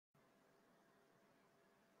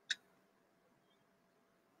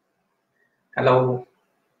Hello.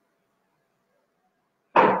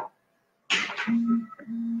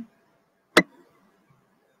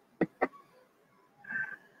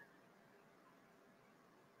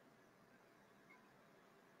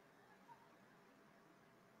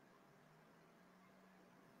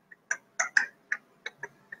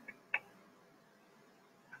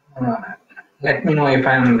 Uh, Let me know if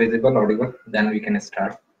I am visible, audible, then we can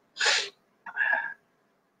start.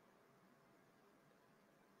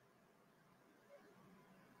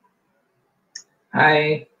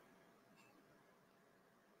 Hi.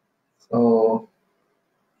 So,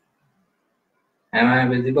 am I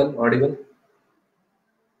visible, audible?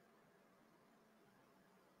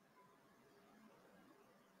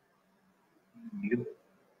 You.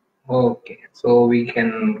 Okay, so we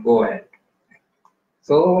can go ahead.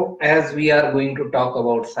 So, as we are going to talk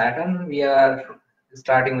about Saturn, we are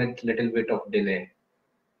starting with little bit of delay,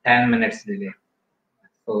 10 minutes delay.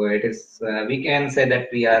 So, it is, we can say that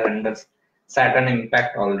we are under Saturn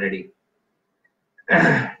impact already.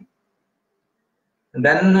 Then,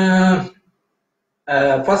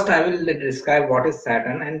 first, I will describe what is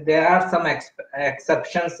Saturn, and there are some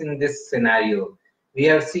exceptions in this scenario. We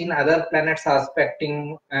have seen other planets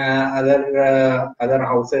aspecting other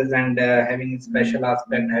houses and having special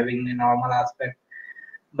aspect, having a normal aspect.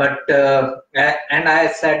 But and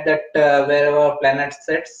I said that wherever planet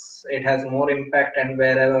sits, it has more impact, and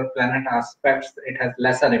wherever planet aspects, it has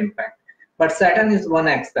lesser impact. But Saturn is one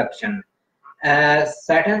exception.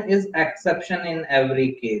 Saturn is exception in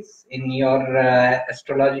every case. In your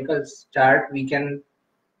astrological chart, we can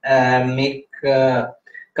make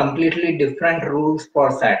completely different rules for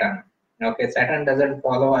Saturn. Okay, Saturn doesn't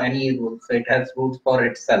follow any rules, so it has rules for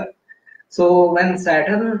itself. So when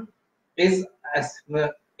Saturn is,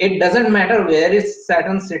 it doesn't matter where is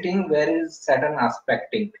Saturn sitting, where is Saturn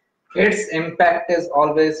aspecting. Its impact is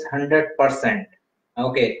always 100%.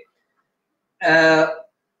 Okay. Uh,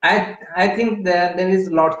 I think there is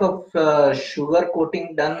lots of sugar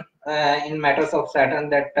coating done in matters of Saturn,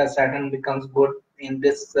 that Saturn becomes good in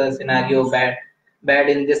this scenario, bad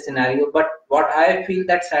in this scenario. But what I feel,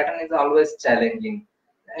 that Saturn is always challenging.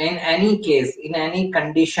 In any case, in any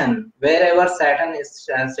condition, wherever Saturn is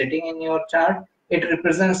sitting in your chart, it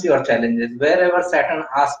represents your challenges. Wherever Saturn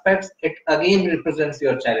aspects, it again represents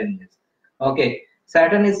your challenges. Okay,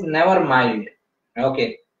 Saturn is never mild.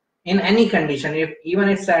 Okay, in any condition, if even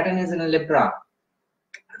if Saturn is in Libra,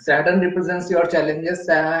 Saturn represents your challenges,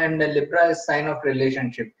 and Libra is sign of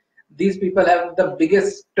relationship. These people have the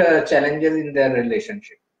biggest challenges in their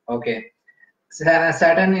relationship. Okay,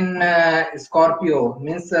 Saturn in Scorpio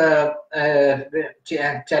means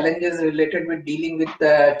challenges related with dealing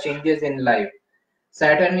with changes in life.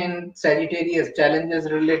 Saturn in Sagittarius, challenges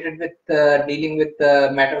related with dealing with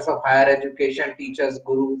matters of higher education, teachers,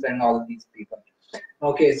 gurus, and all these people.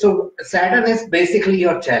 Okay, so Saturn is basically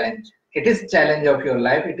your challenge. It is challenge of your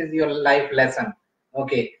life. It is your life lesson.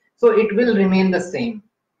 Okay, so it will remain the same.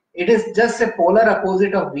 It is just a polar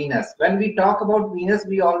opposite of Venus. When we talk about Venus,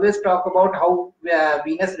 we always talk about how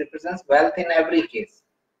Venus represents wealth in every case.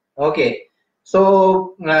 Okay,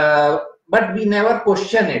 so but we never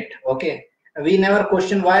question it. Okay, we never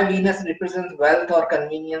question why Venus represents wealth or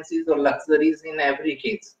conveniences or luxuries in every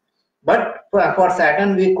case. But for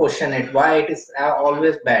Saturn, we question it, why it is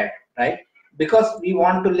always bad, right? Because we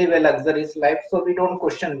want to live a luxurious life, so we don't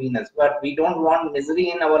question Venus. But we don't want misery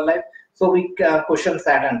in our life, so we question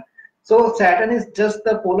Saturn. So Saturn is just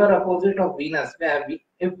the polar opposite of Venus.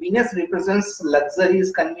 If Venus represents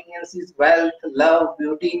luxuries, conveniences, wealth, love,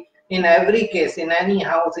 beauty, in every case, in any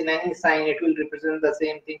house, in any sign, it will represent the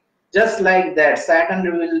same thing. Just like that,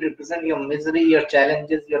 Saturn will represent your misery, your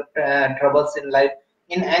challenges, your troubles in life,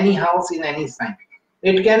 in any house, in any sign.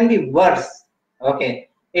 It can be worse. Okay,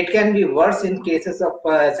 it can be worse in cases of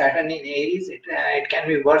Saturn in Aries. It can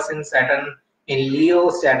be worse in Saturn in Leo,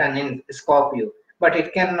 Saturn in Scorpio, but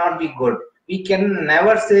it cannot be good. We can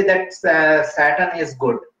never say that Saturn is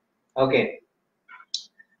good. Okay,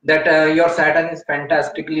 that your Saturn is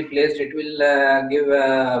fantastically placed, it will give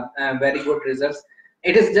very good results.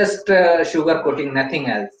 It is just sugar coating, nothing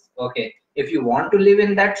else. Okay, if you want to live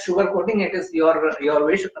in that sugar coating, it is your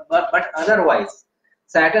wish. But otherwise,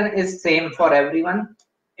 Saturn is same for everyone.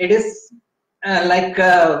 It is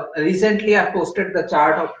recently I posted the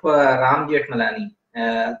chart of Ram Jethmalani,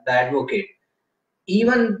 the advocate.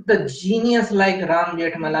 Even the genius like Ram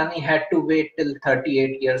Jethmalani had to wait till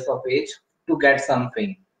 38 years of age to get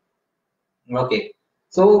something. Okay,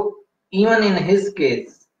 so even in his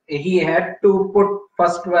case, he had to put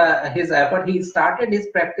first his effort. He started his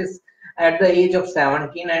practice at the age of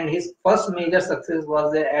 17, and his first major success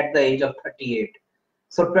was at the age of 38.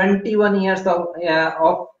 So 21 years of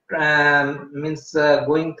means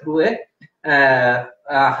going through a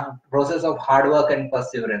process of hard work and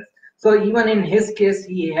perseverance. So even in his case,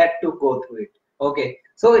 he had to go through it. Okay,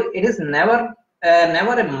 so it is never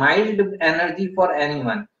a mild energy for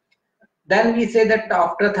anyone. Then we say that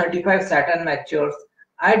after 35 Saturn matures.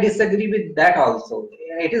 I disagree with that also.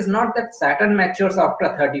 It is not that Saturn matures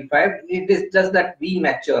after 35, it is just that we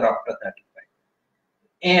mature after 35.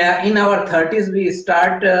 In our 30s we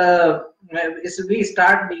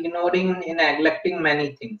start ignoring and neglecting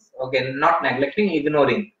many things. Okay, not neglecting,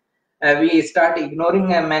 ignoring. We start ignoring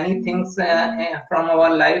many things from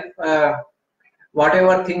our life.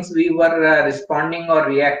 Whatever things we were responding or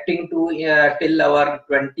reacting to till our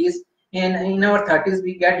 20s, in our 30s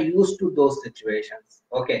we get used to those situations.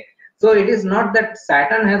 Okay, so it is not that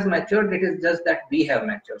Saturn has matured, it is just that we have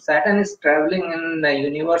matured. Saturn is traveling in the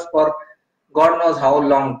universe for God knows how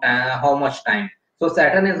long, how much time. So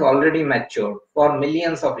Saturn is already matured for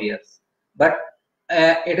millions of years. But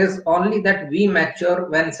it is only that we mature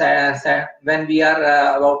when we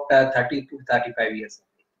are about 30 to 35 years.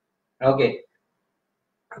 Okay.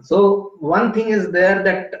 So one thing is there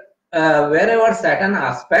that wherever Saturn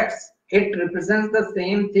aspects, it represents the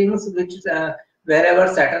same things which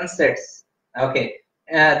wherever Saturn sets. Okay,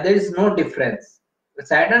 there is no difference.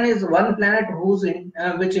 Saturn is one planet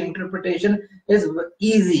which interpretation is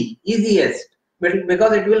easiest,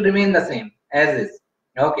 because it will remain the same as is.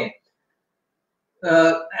 Okay.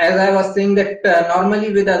 As I was saying that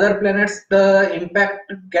normally with other planets the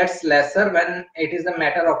impact gets lesser when it is a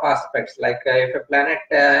matter of aspects. Like if a planet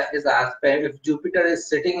is aspect, if Jupiter is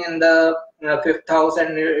sitting in the fifth house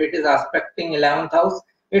and it is aspecting 11th house,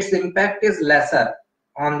 its impact is lesser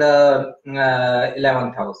on the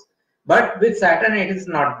 11th house. But with Saturn it is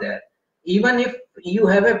not there. Even if you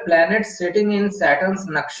have a planet sitting in Saturn's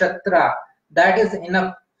nakshatra, that is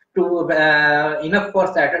enough for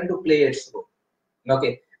Saturn to play its role.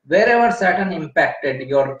 Okay, wherever Saturn impacted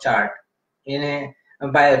your chart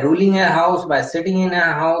by ruling a house, by sitting in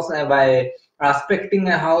a house, by aspecting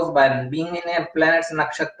a house, by being in a planet's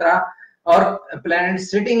nakshatra, or a planet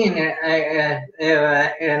sitting in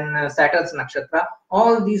Saturn's nakshatra,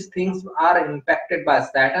 all these things are impacted by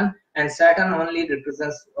Saturn, and Saturn only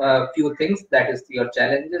represents a few things, that is your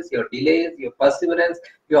challenges, your delays, your perseverance,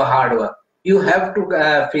 your hard work. You have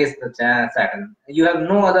to face the Saturn. You have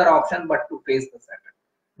no other option but to face the Saturn.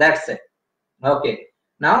 That's it. Okay.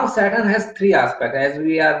 Now Saturn has three aspects. As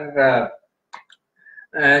we are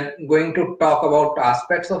going to talk about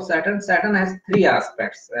aspects of Saturn, Saturn has three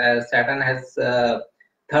aspects. Saturn has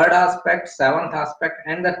third aspect, seventh aspect,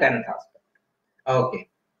 and the 10th aspect. Okay.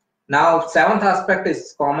 Now, seventh aspect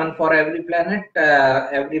is common for every planet.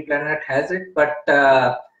 Every planet has it, but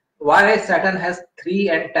why Saturn has 3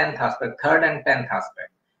 and 10th aspect, third and 10th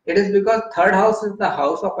aspect? It is because third house is the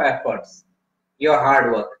house of efforts, your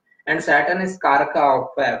hard work, and Saturn is karaka of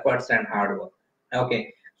efforts and hard work.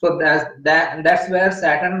 Okay, so that's where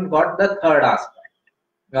Saturn got the third aspect.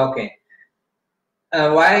 Okay.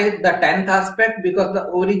 Why the 10th aspect? Because the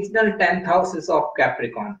original 10th house is of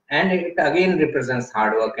Capricorn, and it again represents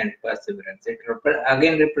hard work and perseverance. It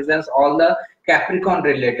again represents all the Capricorn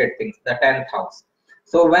related things, the 10th house.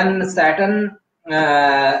 So when Saturn,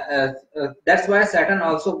 that's why Saturn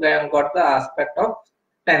also got the aspect of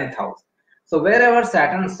 10th house. So wherever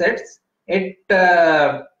Saturn sits, it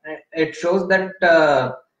shows that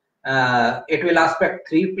it will aspect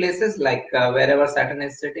three places, like wherever Saturn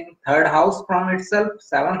is sitting, third house from itself,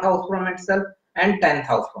 seventh house from itself, and 10th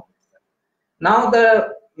house from itself. Now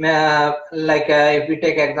the if we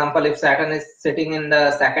take example, if Saturn is sitting in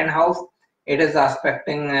the second house, it is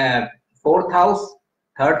aspecting fourth house,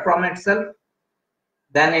 third from itself,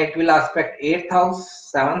 then it will aspect eighth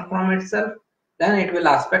house, seventh from itself, then it will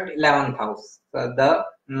aspect 11th house, the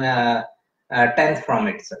 10th from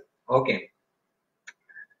itself. Okay.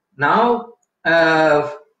 Now,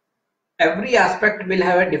 every aspect will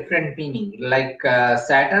have a different meaning. Like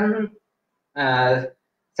Saturn's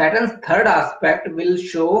third aspect will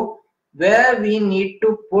show where we need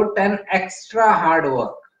to put an extra hard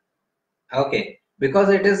work. Okay, because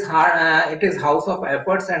it is house of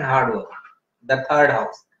efforts and hard work, the third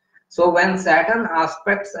house. So when Saturn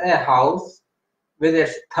aspects a house with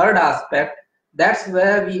its third aspect, that's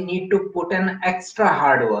where we need to put an extra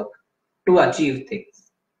hard work to achieve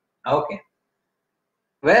things. Okay.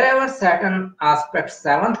 Wherever Saturn aspects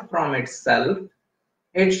seventh from itself,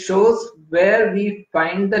 it shows where we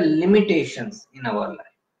find the limitations in our life.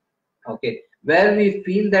 Okay, where we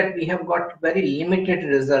feel that we have got very limited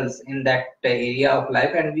results in that area of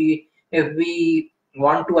life, and if we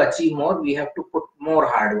want to achieve more, we have to put more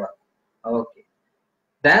hard work. Okay.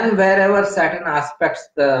 Then wherever Saturn aspects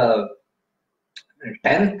the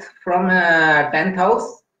 10th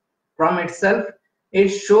house from itself, it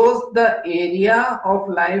shows the area of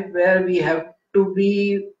life where we have to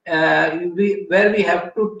be, where we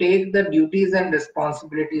have to take the duties and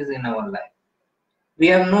responsibilities in our life. We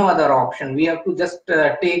have no other option. We have to just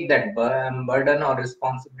take that burden or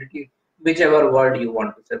responsibility, whichever word you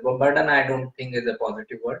want to say. But burden, I don't think is a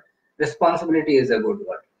positive word. Responsibility is a good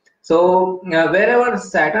word. So wherever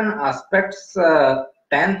Saturn aspects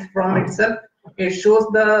 10th from itself, it shows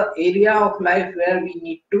the area of life where we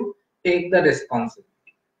need to take the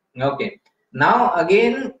responsibility. Okay. Now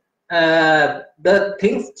again, the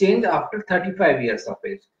things change after 35 years of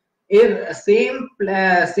age. If same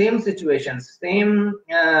situations, same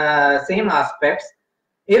aspects,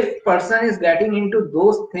 if person is getting into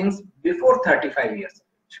those things before 35 years of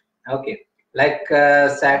age, okay, like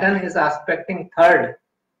Saturn is aspecting third,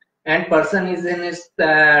 and person is in his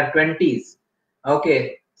 20s,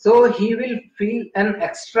 okay, so he will feel an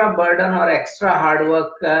extra burden or extra hard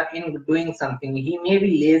work in doing something. He may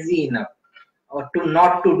be lazy enough or to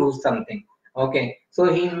not to do something, okay,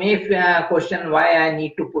 so he may question why I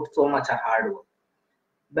need to put so much hard work.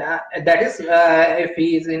 That is if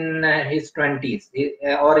he is in his 20s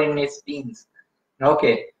or in his teens,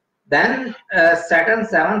 okay. Then Saturn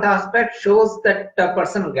seventh aspect shows that a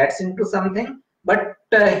person gets into something, but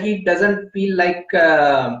he doesn't feel like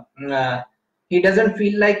getting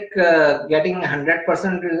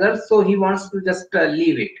 100% results, so he wants to just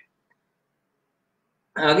leave it.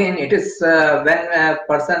 Again, it is when a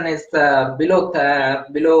person is below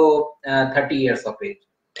 30 years of age.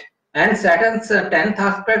 And Saturn's 10th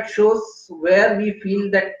aspect shows where we feel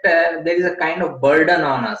that there is a kind of burden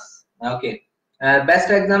on us. Okay. Best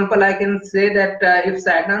example I can say that if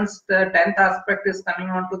Saturn's 10th aspect is coming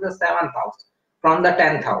on to the 7th house from the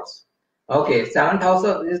 10th house. Okay. 7th house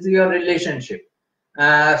is your relationship.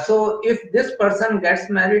 So if this person gets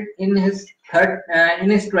married in his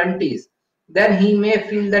 20s, then he may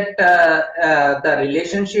feel that the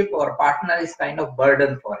relationship or partner is kind of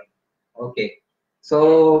burden for him. Okay.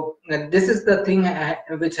 So this is the thing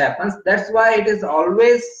which happens. That's why it is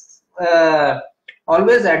always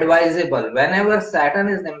advisable whenever Saturn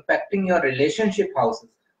is impacting your relationship houses.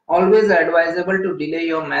 Always advisable to delay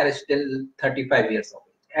your marriage till 35 years of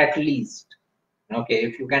age, at least. Okay,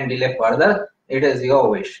 if you can delay further, it is your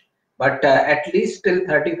wish. But at least till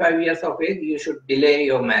 35 years of age, you should delay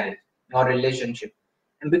your marriage or relationship.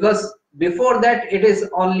 And because before that, it is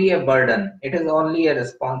only a burden. It is only a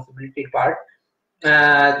responsibility part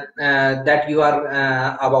that you are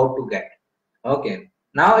about to get. Okay.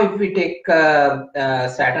 Now, if we take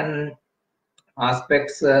Saturn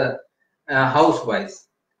aspects house-wise.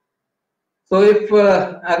 So, if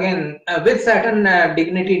again with Saturn,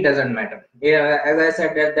 dignity doesn't matter. Yeah, as I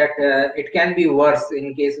said that it can be worse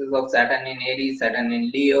in cases of Saturn in Aries, Saturn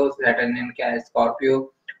in Leo, Saturn in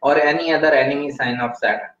Scorpio, or any other enemy sign of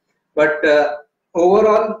Saturn. But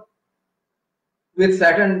overall, with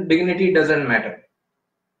Saturn, dignity doesn't matter.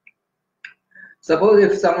 Suppose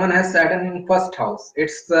if someone has Saturn in first house,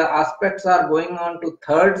 its aspects are going on to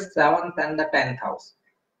third, seventh, and the 10th house.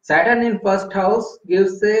 Saturn in first house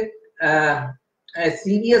gives a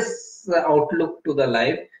serious outlook to the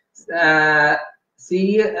life. And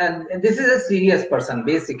this is a serious person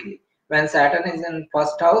basically. When Saturn is in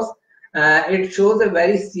first house, it shows a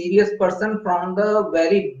very serious person from the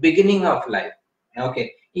very beginning of life.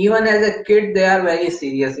 Okay, even as a kid, they are very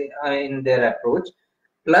serious in their approach.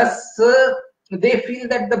 Plus, they feel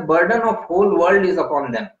that the burden of whole world is upon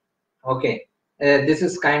them. Okay, this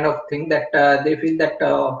is kind of thing that they feel that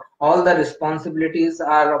all the responsibilities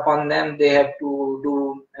are upon them. They have to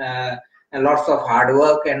do lots of hard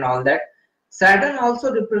work and all that. Saturn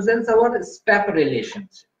also represents our step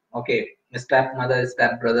relations. Okay, stepmother,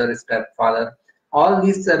 stepbrother, stepfather. All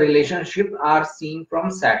these relationships are seen from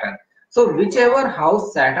Saturn. So whichever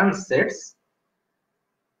house Saturn sits,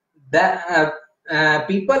 that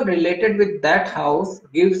people related with that house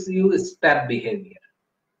gives you step behavior.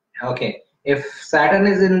 Okay, if Saturn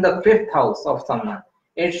is in the fifth house of someone,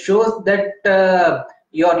 it shows that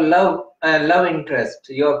your love interest,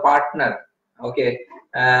 your partner, okay,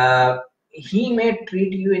 he may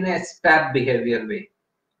treat you in a step behavior way.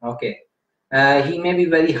 Okay, he may be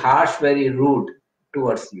very harsh, very rude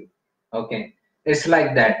towards you. Okay, it's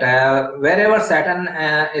like that. Wherever Saturn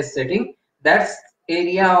is sitting, that's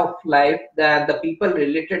area of life that the people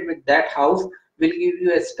related with that house will give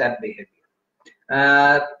you a step behavior.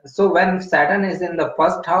 So when Saturn is in the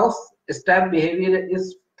first house, step behavior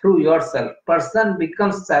is through yourself. Person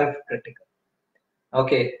becomes self-critical.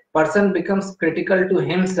 Okay, person becomes critical to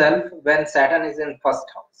himself when Saturn is in first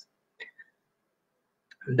house.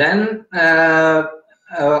 Then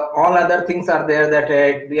all other things are there, that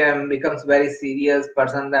it becomes very serious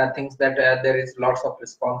person that thinks that there is lots of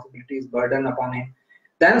responsibilities burden upon him.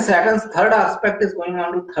 Then Saturn's third aspect is going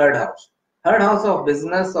on to third house of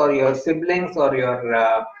business or your siblings or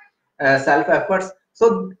your self efforts.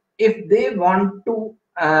 So if they want to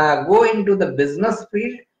go into the business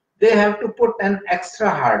field, they have to put an extra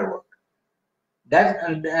hard work.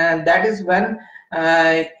 That is when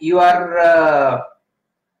you are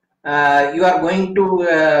going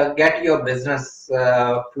to get your business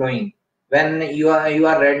flowing, when you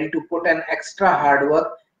are ready to put an extra hard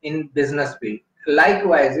work in business field.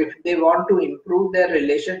 Likewise, if they want to improve their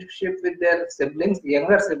relationship with their siblings,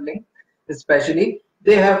 younger siblings especially,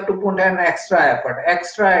 they have to put an extra effort,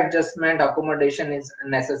 extra adjustment, accommodation is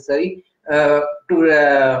necessary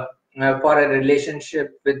to for a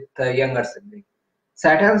relationship with younger sibling.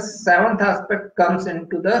 Saturn's seventh aspect comes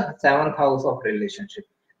into the seventh house of relationship.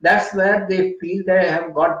 That's where they feel they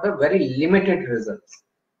have got the very limited results.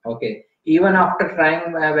 Okay, even after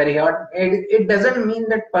trying very hard, it doesn't mean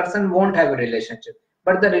that person won't have a relationship,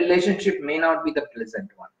 but the relationship may not be the pleasant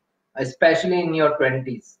one, especially in your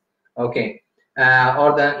 20s. Okay,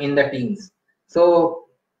 or the in the teens. So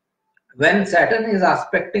when Saturn is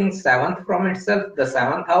aspecting seventh from itself, the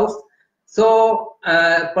seventh house, so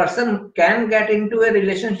a person can get into a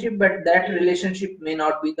relationship, but that relationship may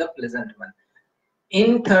not be the pleasant one.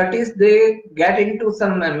 In 30s, they get into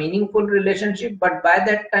some meaningful relationship, but by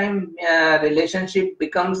that time, relationship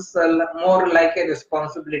becomes more like a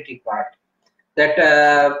responsibility part. That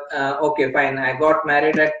okay, fine, I got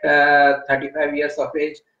married at 35 years of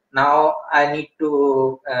age. Now I need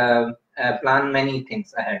to plan many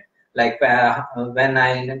things ahead, like when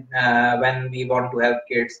we want to have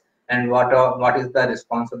kids, and what is the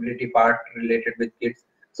responsibility part related with kids.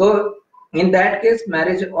 So in that case,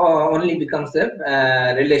 marriage only becomes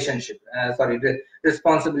a relationship,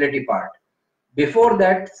 responsibility part. Before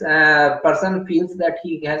that, person feels that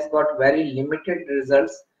he has got very limited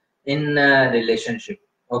results in relationship.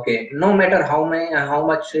 Okay, no matter how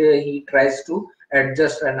much he tries to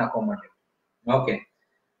adjust and accommodate. Okay,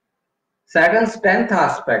 Saturn's 10th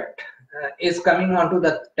aspect is coming onto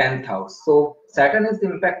the 10th house. So Saturn is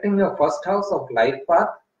impacting your first house of life path,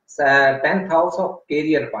 10th house of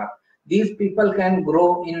career path. These people can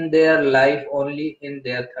grow in their life only in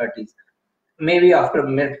their 30s, maybe after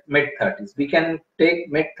mid 30s. We can take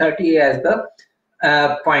mid 30 as the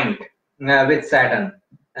point with Saturn,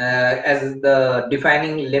 as the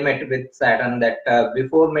defining limit with Saturn, that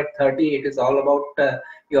before mid 30 it is all about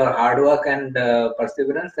your hard work and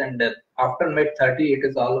perseverance, and after mid 30 it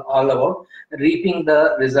is all about reaping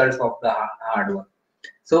the results of the hard work.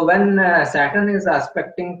 So when Saturn is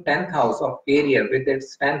aspecting 10th house of career with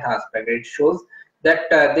its 10th aspect, it shows that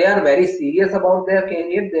they are very serious about their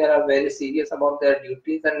career, they are very serious about their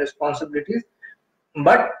duties and responsibilities,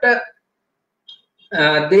 but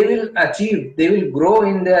they will grow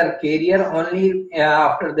in their career only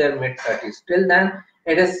after their mid 30s. Till then,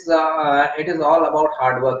 it is all about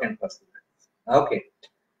hard work and perseverance. Okay,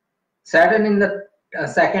 Saturn in the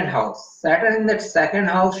second house. Saturn in that second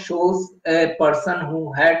house shows a person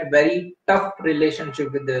who had very tough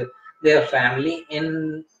relationship with their family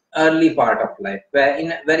in early part of life, where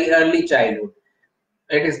in very early childhood.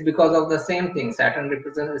 It is because of the same thing. Saturn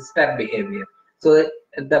represents step behavior. So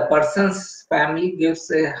the person's family gives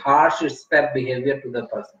a harsh step behavior to the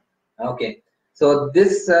person. Okay. So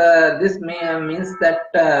this means that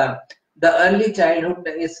the early childhood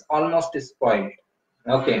is almost spoiled.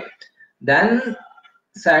 Okay. Then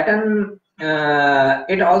Saturn,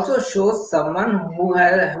 it also shows someone who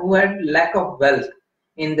had lack of wealth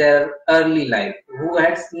in their early life, who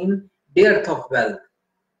had seen dearth of wealth,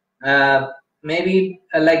 maybe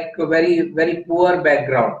like a very poor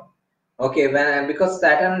background. Okay, when because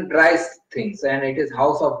Saturn drives things and it is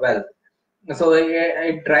house of wealth, so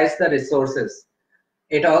it drives the resources.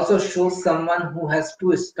 It also shows someone who has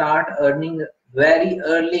to start earning very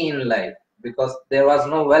early in life, because there was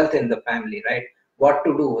no wealth in the family, right? What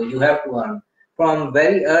to do? You have to earn from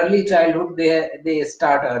very early childhood. They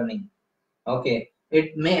start earning. Okay,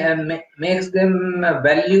 it makes them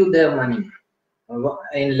value their money.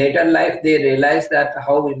 In later life, they realize that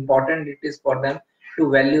how important it is for them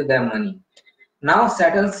to value their money. Now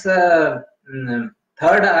Saturn's third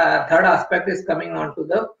aspect is coming on to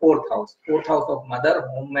the fourth house of mother,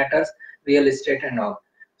 home matters, real estate and all.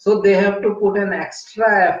 So they have to put an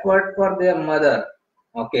extra effort for their mother.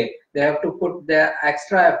 Okay, they have to put their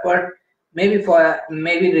extra effort. Maybe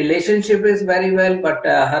relationship is very well, but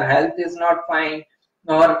her health is not fine.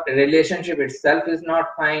 or relationship itself is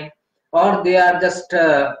not fine, or they are just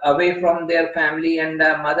away from their family and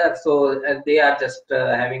mother, so they are just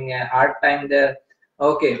having a hard time there.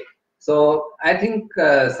 Okay, so I think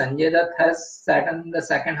Sanjay Dutt has Saturn in the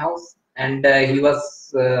second house, and he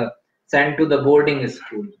was sent to the boarding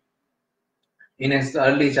school in his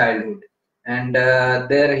early childhood, and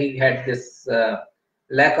there he had this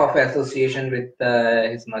lack of association with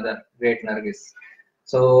his mother, great Nargis.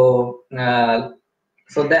 So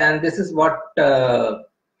and this is what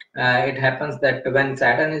it happens, that when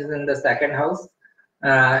Saturn is in the second house,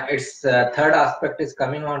 its third aspect is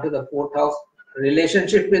coming on to the fourth house.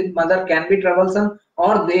 Relationship with mother can be troublesome,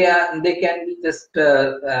 or they can be just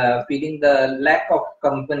feeling the lack of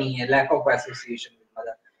company, a lack of association with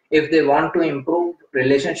mother. If they want to improve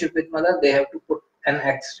relationship with mother, they have to put an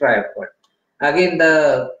extra effort. Again,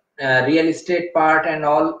 the real estate part and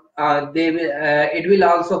all, it will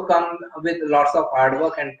also come with lots of hard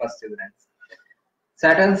work and perseverance.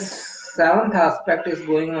 Saturn's seventh aspect is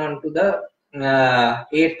going on to the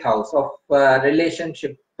eighth house of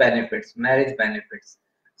relationship benefits, marriage benefits.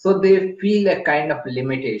 So they feel a kind of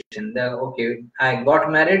limitation. Okay, I got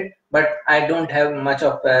married, but I don't have much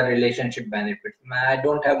of a relationship benefits. I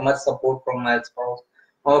don't have much support from my spouse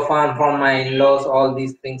or from my in-laws. All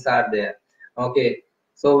these things are there. Okay,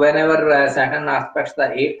 so whenever Saturn aspects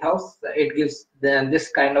the eighth house, it gives this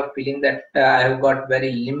kind of feeling that I have got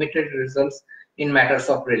very limited results in matters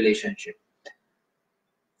of relationship.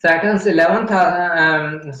 Saturn's 10th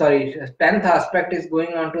aspect is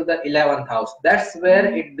going on to the 11th house. That's where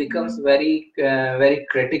it becomes very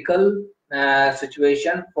critical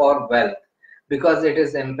situation for wealth, because it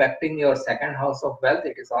is impacting your second house of wealth.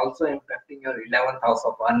 It is also impacting your 11th house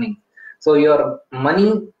of earning. So your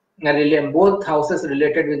money, both houses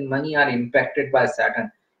related with money are impacted by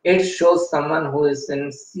Saturn. It shows someone who is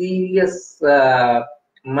in serious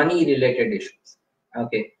money related issues.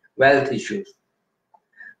 Okay, wealth issues.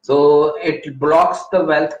 So it blocks the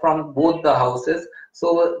wealth from both the houses.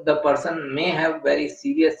 So the person may have very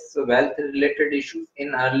serious wealth related issues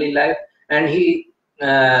in early life, and he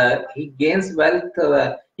gains wealth.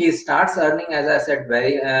 He starts earning, as I said,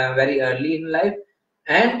 very early in life,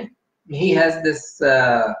 and he has this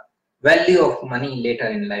value of money later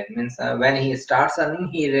in life. Means when he starts earning,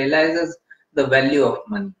 he realizes the value of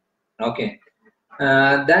money. Okay.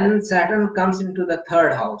 Then Saturn comes into the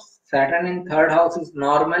third house. Saturn in third house is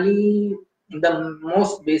normally the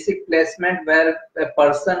most basic placement where a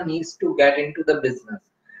person needs to get into the business.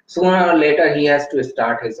 Sooner or later, he has to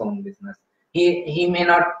start his own business. He may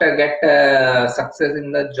not get success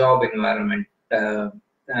in the job environment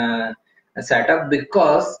setup,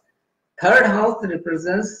 because third house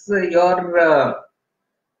represents your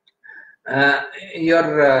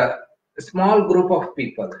small group of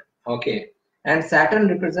people. Okay, and Saturn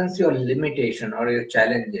represents your limitation or your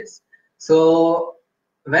challenges. So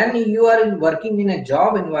when you are working in a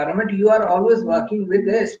job environment, you are always working with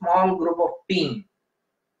a small group of team.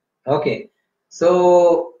 Okay,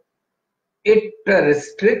 so it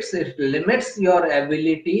restricts, it limits your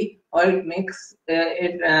ability, or it makes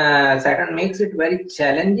Saturn makes it very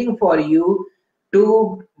challenging for you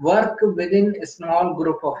to work within a small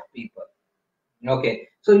group of people. Okay,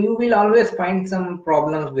 so you will always find some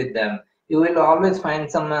problems with them. You will always find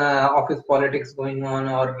some office politics going on,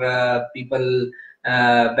 or people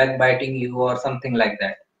backbiting you or something like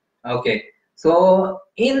that. Okay, so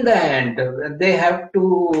in the end, they have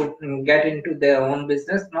to get into their own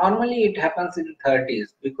business. Normally it happens in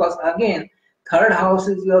 30s, because again, third house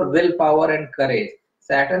is your willpower and courage.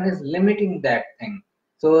 Saturn is limiting that thing.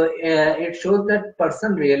 So it shows that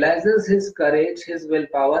person realizes his courage, his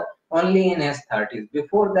willpower only in his 30s.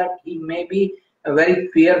 Before that, he may be very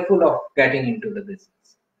fearful of getting into the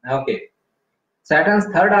business. Okay. Saturn's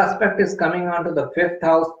third aspect is coming on to the fifth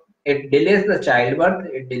house. It delays the childbirth.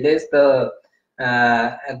 It delays the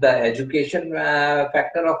education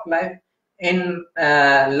factor of life. In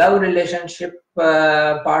love relationship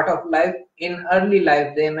part of life, in early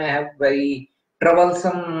life, they may have very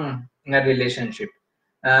troublesome relationship.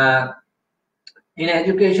 In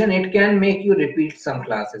education, it can make you repeat some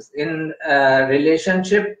classes. In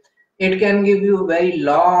relationship, it can give you very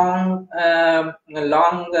long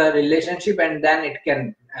relationship, and then it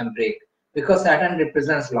can break, because Saturn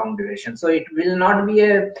represents long duration. So it will not be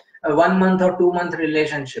a 1 month or 2 month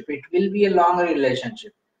relationship. It will be a long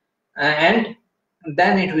relationship, and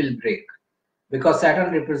then it will break, because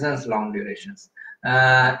Saturn represents long durations.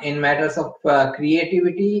 In matters of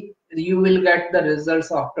creativity, you will get the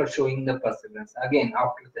results after showing the perseverance. Again,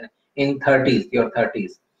 after in 30s, your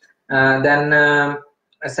 30s. Then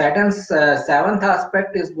Saturn's seventh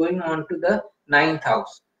aspect is going on to the ninth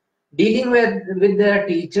house. Dealing with the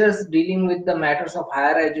teachers, dealing with the matters of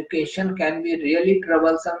higher education can be really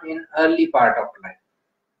troublesome in early part of life.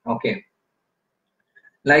 Okay,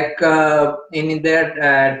 like in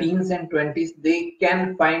their teens and 20s, they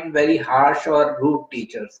can find very harsh or rude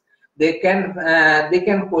teachers. They can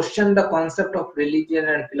question the concept of religion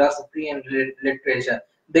and philosophy and literature.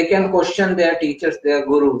 They can question their teachers, their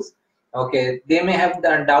gurus. Okay, they may have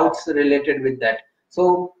the doubts related with that.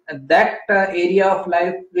 So that area of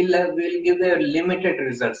life will give their limited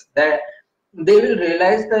results. That they will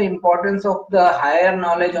realize the importance of the higher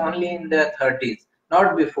knowledge only in their 30s,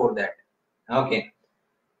 not before that. Okay,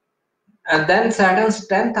 and then Saturn's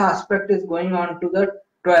 10th aspect is going on to the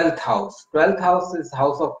 12th house. 12th house is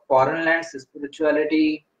house of foreign lands,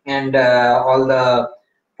 spirituality, and all the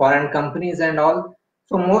foreign companies and all.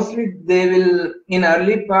 So mostly they will, in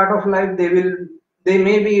early part of life, they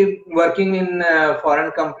may be working in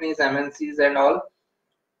foreign companies, MNCs and all.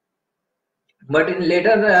 But in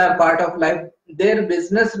later part of life, their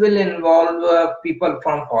business will involve people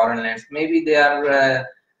from foreign lands. Maybe they are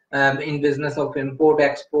in business of import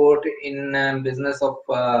export,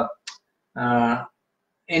 uh,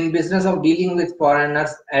 in business of dealing with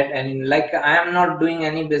foreigners. And like I am not doing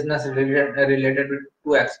any business related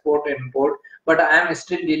to export import, but I am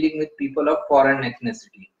still dealing with people of foreign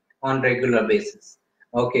ethnicity on regular basis.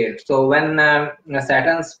 Okay, so when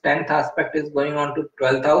Saturn's 10th aspect is going on to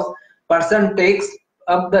 12th house, person takes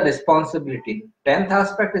up the responsibility. 10th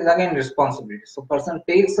aspect is again responsibility. So person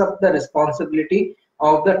takes up the responsibility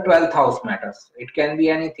of the 12th house matters. It can be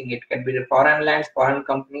anything. It can be the foreign lands, foreign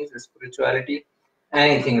companies, spirituality,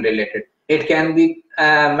 anything related. It can be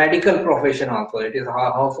medical profession also. It is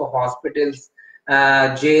house of hospitals,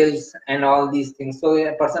 jails, and all these things. So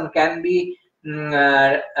a person can be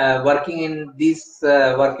working in these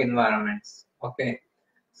work environments. Okay,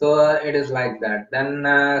 so it is like that. Then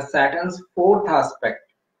Saturn's fourth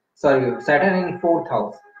aspect. Sorry, Saturn in fourth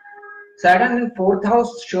house. Saturn in fourth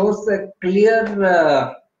house shows a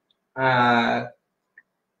uh,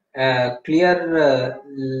 clear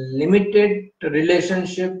limited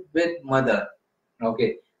relationship with mother.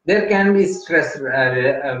 Okay, there can be stress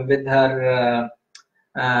with her,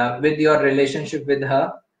 with your relationship with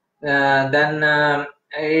her. Then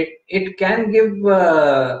it can give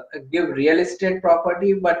real estate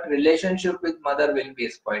property, but relationship with mother will be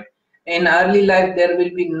spoiled. In early life there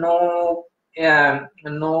will be no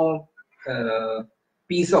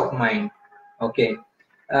peace of mind. Okay,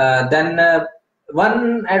 then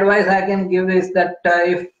one advice I can give is that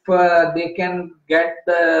if they can get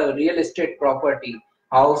the real estate property,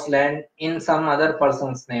 house, land in some other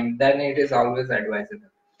person's name, then it is always advisable.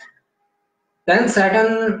 Then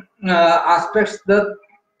Saturn aspects the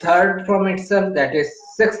third from itself, that is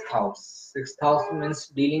sixth house. Sixth house means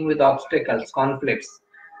dealing with obstacles, conflicts.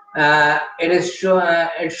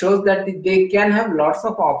 It shows that they can have lots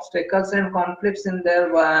of obstacles and conflicts in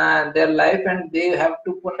their life, and they have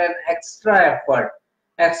to put an extra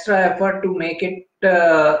effort to make it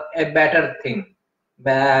a better thing.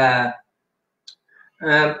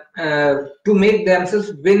 To make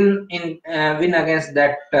themselves win against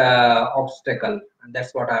that obstacle. And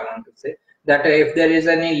that's what I want to say. That if there is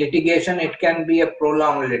any litigation, it can be a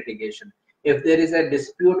prolonged litigation. If there is a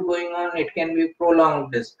dispute going on, it can be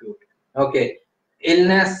prolonged dispute. Okay,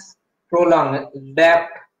 illness, prolonged, debt,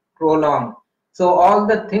 prolonged. So all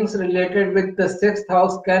the things related with the sixth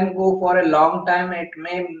house can go for a long time. It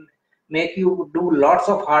may make you do lots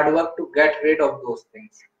of hard work to get rid of those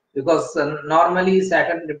things, because normally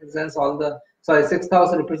Saturn represents all the, sorry, sixth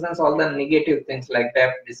house represents all the negative things like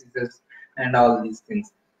death, diseases, and all these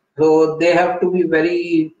things. So they have to be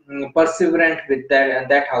very perseverant with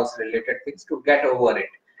that house related things to get over it.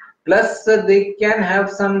 Plus they can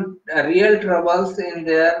have some real troubles in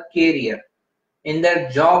their career, in their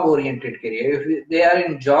job oriented career. If they are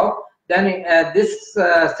in job, then this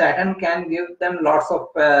Saturn can give them lots of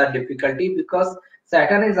difficulty, because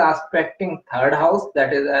Saturn is aspecting third house,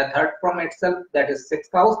 that is third from itself, that is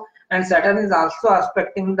sixth house, and Saturn is also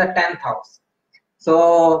aspecting the 10th house.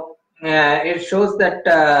 So it shows that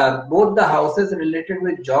both the houses related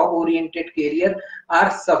with job oriented career are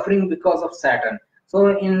suffering because of Saturn.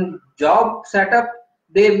 So in job setup,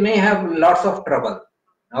 they may have lots of trouble.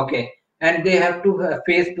 Okay, and they have to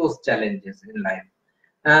face those challenges in life.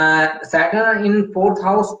 Saturn in fourth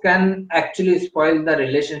house can actually spoil the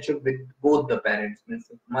relationship with both the parents, means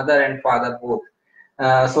mother and father both.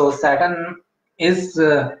 So Saturn is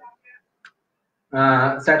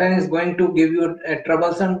going to give you a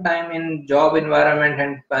troublesome time in job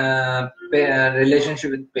environment and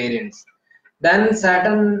relationship with parents. Then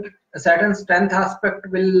Saturn Saturn's 10th aspect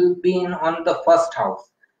will be on the first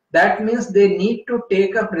house. That means they need to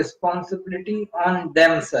take up responsibility on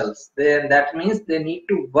themselves. That means they need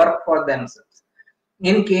to work for themselves.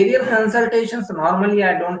 In career consultations, normally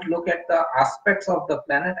I don't look at the aspects of the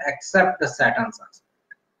planet except the Saturn's aspect.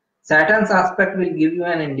 Saturn's aspect will give you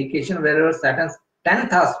an indication wherever Saturn's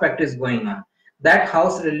 10th aspect is going on. That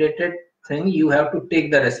house related thing, you have to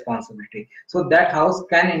take the responsibility. So that house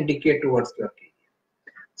can indicate towards your career.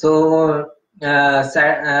 So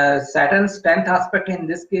Saturn's 10th aspect in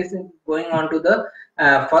this case is going on to the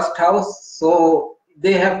first house. So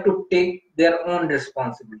they have to take their own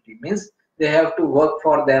responsibility. Means they have to work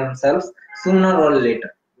for themselves sooner or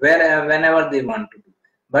later, whenever they want to do.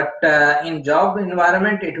 But in job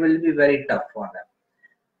environment, it will be very tough for them.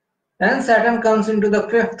 Then Saturn comes into the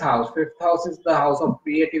fifth house. Fifth house is the house of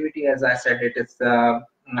creativity. As I said, it is the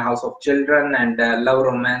house of children and love,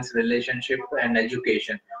 romance, relationship, and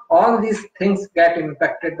education. All these things get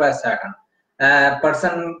impacted by Saturn.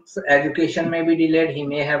 Person's education may be delayed. He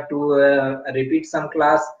may have to repeat some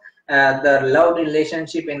class. The love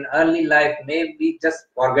relationship in early life may be just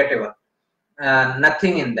forgettable.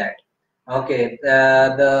 Nothing in that. Okay,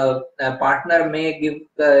 the partner may give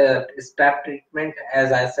the step treatment,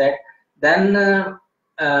 as I said. Then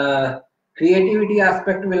creativity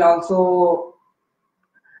aspect will also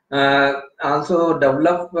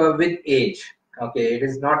develop with age. Okay, it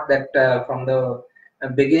is not that from the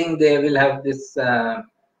beginning they will have this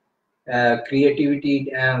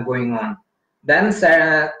creativity going on. Then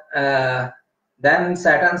Saturn's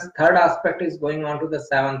third aspect is going on to the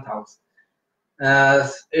seventh house.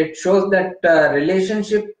 It shows that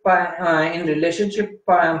in relationship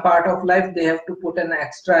part of life, they have to put an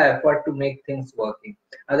extra effort to make things working.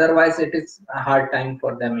 Otherwise, it is a hard time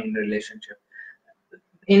for them in relationship.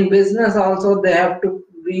 In business also, they have to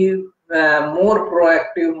be more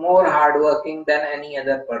proactive, more hardworking than any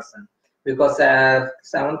other person, because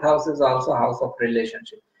seventh house is also house of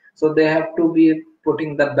relationship. So they have to be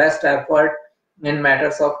putting the best effort in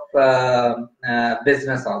matters of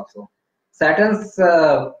business also. Saturn's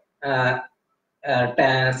seventh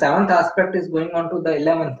aspect is going on to the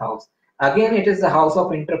 11th house. Again, it is the house of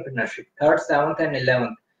entrepreneurship. Third, seventh, and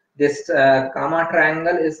 11th. This Kama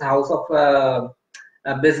triangle is house of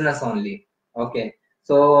business only. Okay.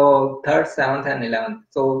 So third, seventh, and 11th.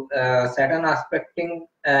 So Saturn aspecting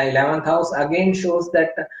 11th house again shows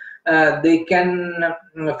that they can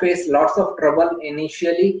face lots of trouble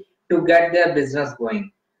initially to get their business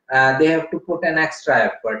going. They have to put an extra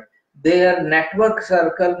effort. Their network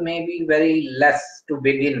circle may be very less to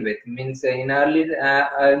begin with. Means in early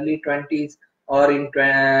 20s or in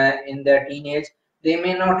their teenage, they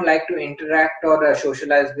may not like to interact or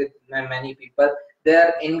socialize with many people.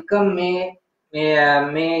 Their income may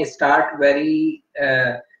start very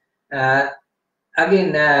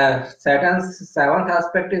again. Saturn's seventh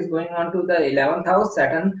aspect is going on to the 11th house.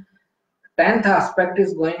 Saturn 10th aspect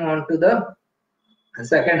is going on to the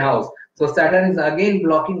second house. So Saturn is again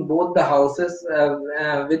blocking both the houses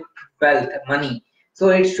with wealth, money. So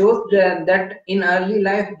it shows that in early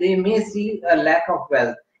life they may see a lack of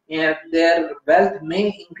wealth. Their wealth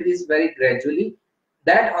may increase very gradually.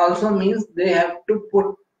 That also means they have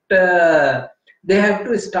to they have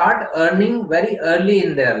to start earning very early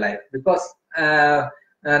in their life, because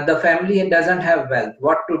the family doesn't have wealth.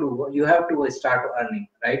 What to do? You have to start earning,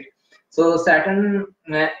 right? So Saturn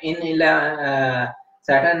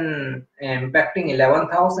Saturn impacting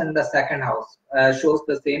 11th house and the second house shows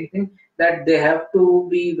the same thing, that they have to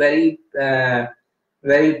be very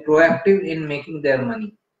proactive in making their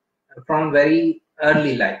money from very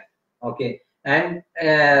early life. Okay, and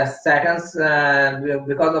Saturn's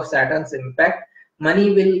because of Saturn's impact, money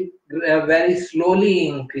will very slowly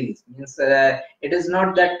increase. Means it is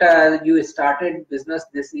not that you started business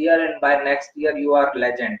this year and by next year you are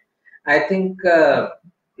legend. I think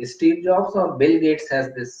Steve Jobs or Bill Gates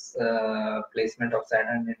has this placement of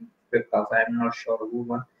Saturn in fifth house. I'm not sure who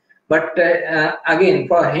won, but again,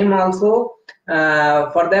 for him also,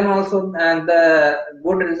 for them also, the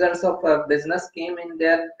good results of business came in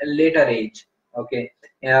their later age. Okay,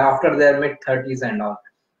 after their mid-30s and all.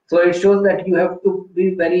 So it shows that you have to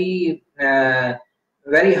be very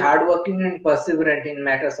hardworking and perseverant in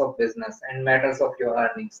matters of business and matters of your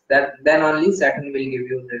earnings. That then only Saturn will give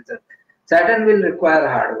you the result. Saturn will require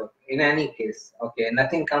hard work in any case. Okay,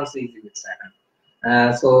 nothing comes easy with Saturn.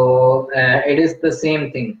 So it is the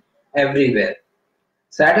same thing everywhere.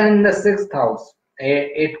 Saturn in the sixth house,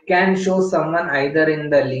 it can show someone either in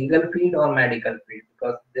the legal field or medical field,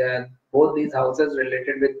 because both these houses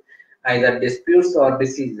related with either disputes or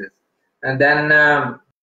diseases. And then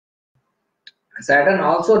Saturn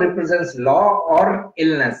also represents law or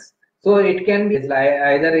illness. So it can be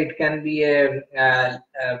either it can be a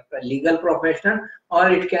legal profession or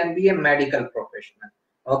it can be a medical professional.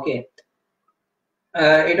 Okay.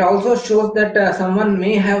 It also shows that someone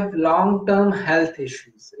may have long-term health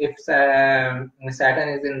issues if Saturn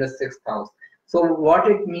is in the sixth house. So what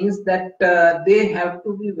it means that they have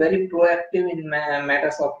to be very proactive in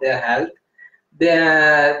matters of their health.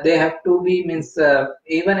 They have to be means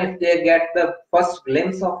even if they get the first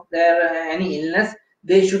glimpse of their any illness,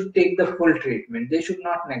 they should take the full treatment. They should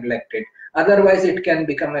not neglect it. Otherwise, it can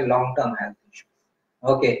become a long-term health issue.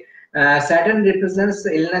 Okay. Saturn represents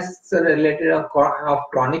illness related of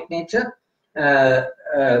chronic nature,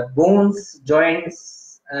 bones,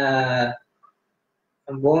 joints,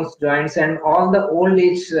 and all the old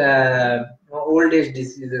age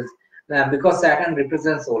diseases, because Saturn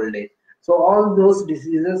represents old age. So all those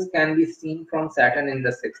diseases can be seen from Saturn in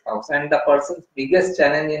the sixth house, and the person's biggest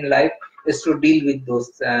challenge in life is to deal with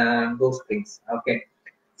those things. Okay,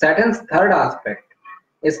 Saturn's third aspect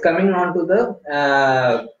is coming on to the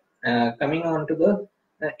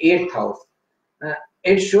eighth house.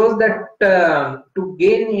 It shows that to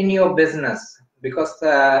gain in your business, because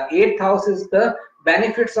eighth house is the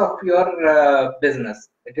benefits of your business.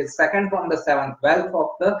 It is second from the seventh, wealth of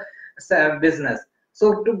the business.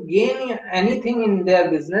 So to gain anything in their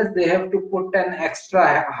business, they have to put an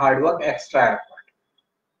extra hard work, extra effort.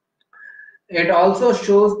 It also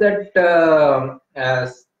shows that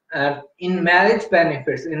in marriage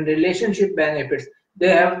benefits, in relationship benefits,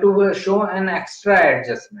 they have to show an extra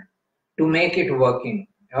adjustment to make it working.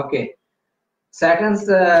 Okay. Saturn's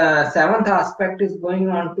seventh aspect is going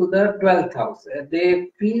on to the 12th house. They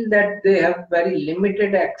feel that they have very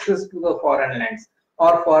limited access to the foreign lands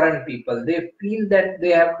or foreign people. They feel that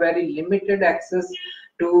they have very limited access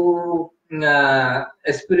to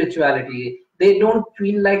spirituality. They don't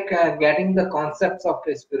feel like getting the concepts of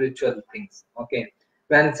spiritual things. Okay,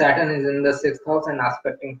 when Saturn is in the sixth house and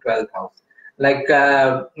aspecting 12th house, like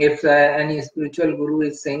if any spiritual guru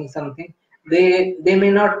is saying something, they may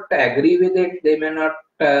not agree with it. They may not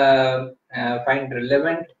find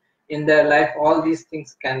relevant in their life. All these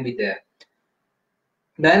things can be there.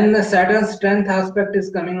 Then the Saturn's 10th aspect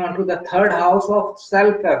is coming on to the third house of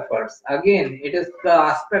self-efforts. Again, it is the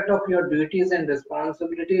aspect of your duties and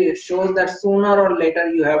responsibility. It shows that sooner or later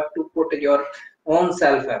you have to put your own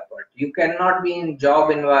self-effort. You cannot be in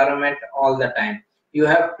job environment all the time. You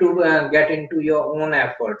have to get into your own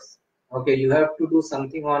efforts. Okay, you have to do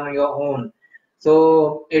something on your own.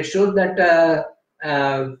 So it shows that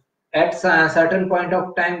at a certain point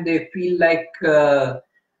of time they feel like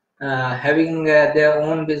having their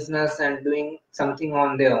own business and doing something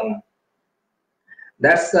on their own.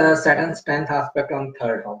 That's Saturn's 10th aspect on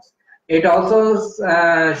third house. It also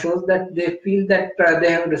shows that they feel that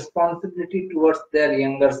they have responsibility towards their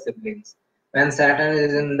younger siblings. When Saturn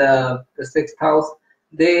is in the sixth house,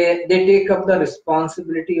 they take up the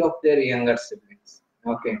responsibility of their younger siblings.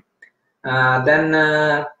 Okay. Then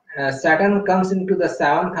Saturn comes into the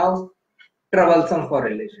seventh house, troublesome for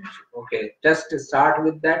relationship. Okay, just to start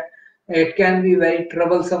with that, it can be very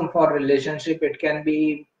troublesome for relationship. It can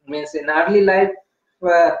be means in early life,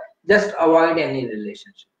 just avoid any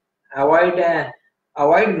relationship, avoid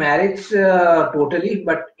marriage totally,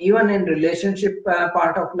 but even in relationship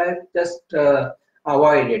part of life, just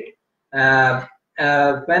avoid it.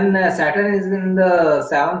 When Saturn is in the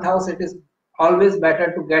seventh house, it is always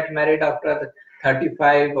better to get married after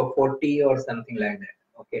 35 or 40 or something like that.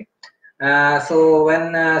 Okay. So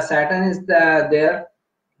when Saturn is there,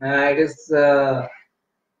 it is that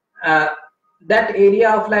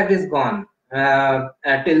area of life is gone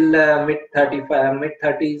till mid 35, mid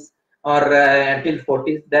 30s, or until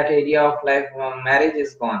 40s. That area of life, marriage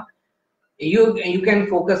is gone. You can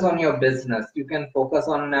focus on your business. You can focus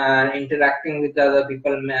on interacting with other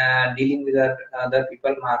people, dealing with other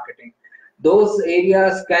people, marketing. Those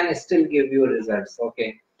areas can still give you results.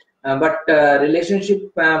 Okay. But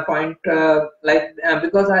relationship point,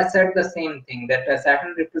 because I said the same thing, that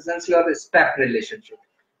Saturn represents your step relationship.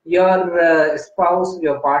 Your spouse,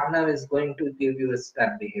 your partner is going to give you a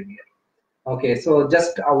step behavior. Okay, so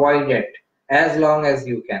just avoid it as long as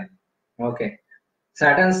you can. Okay,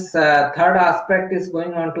 Saturn's third aspect is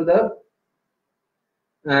going on to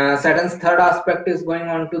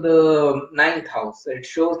the ninth house. It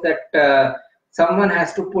shows that someone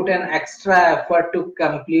has to put an extra effort to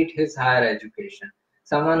complete his higher education.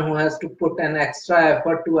 Someone who has to put an extra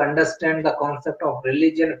effort to understand the concept of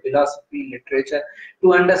religion, philosophy, literature,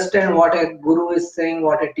 to understand what a guru is saying,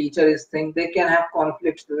 what a teacher is saying. They can have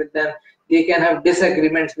conflicts with them. They can have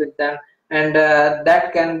disagreements with them. and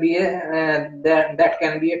that can be that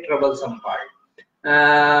can be a troublesome part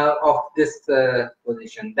of this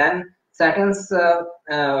position. Then Saturn first,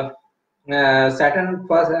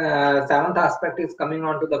 seventh aspect is coming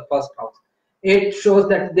on to the first house. It shows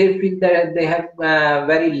that they feel that they have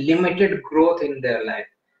very limited growth in their life.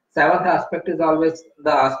 Seventh aspect is always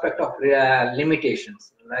the aspect of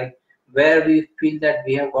limitations, right? Where we feel that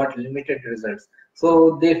we have got limited results.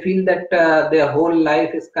 So they feel that their whole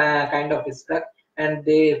life is kind of stuck, and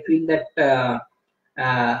they feel that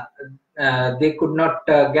uh, they could not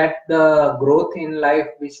get the growth in life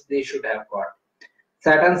which they should have got.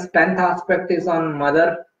 Saturn's 10th aspect is on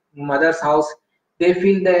mother's house. They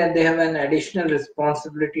feel that they have an additional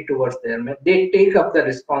responsibility towards their mother. They take up the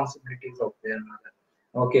responsibilities of their mother.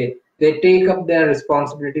 Okay, they take up their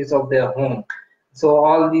responsibilities of their home. So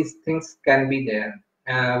all these things can be there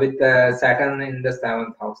with Saturn in the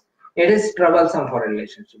seventh house. It is troublesome for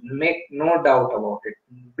relationship. Make no doubt about it.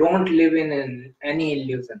 Don't live in any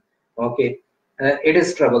illusion. Okay, it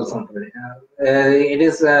is troublesome. It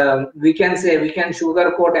is. We can say we can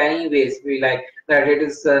sugarcoat any ways we like that. It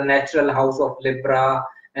is a natural house of Libra,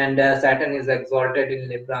 and Saturn is exalted in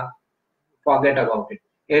Libra. Forget about it.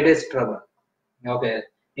 It is trouble. Okay.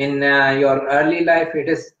 In your early life, it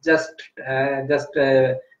is just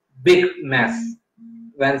a big mess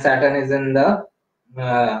when Saturn is in the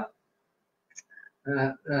uh,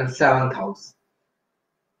 seventh house.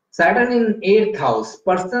 Saturn in eighth house,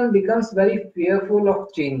 person becomes very fearful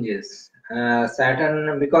of changes.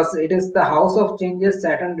 Saturn, because it is the house of changes,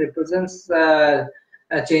 Saturn represents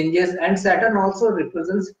changes, and Saturn also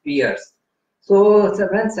represents fears. So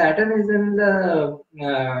when Saturn is in the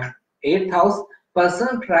eighth house,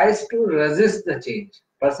 person tries to resist the change.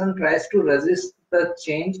 Person tries to resist the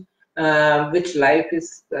change which life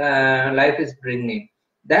is bringing.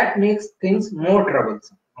 That makes things more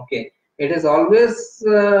troublesome. Okay, it is always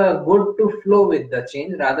good to flow with the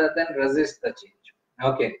change rather than resist the change.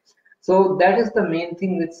 Okay, so that is the main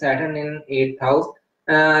thing with Saturn in eighth house.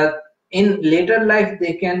 In later life,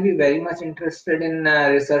 they can be very much interested in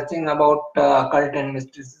researching about occult and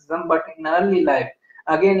mysticism, but in early life,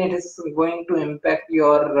 again, it is going to impact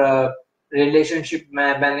your relationship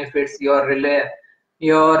benefits, your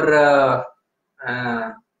uh,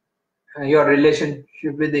 your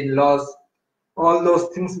relationship with in-laws. All those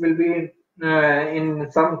things will be in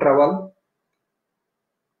some trouble.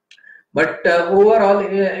 But overall,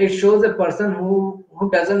 it shows a person who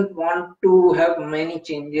doesn't want to have many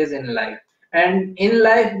changes in life. And in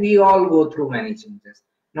life, we all go through many changes.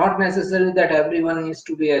 Not necessarily that everyone needs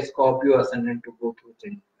to be a Scorpio ascendant to go through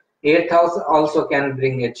change. Eighth house also can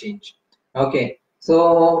bring a change. Okay,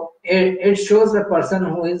 so it shows a person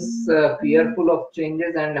who is fearful of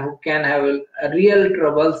changes and who can have real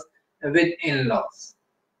troubles with in-laws.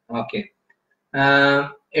 Okay.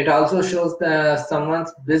 It also shows that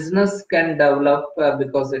someone's business can develop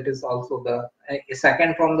because it is also the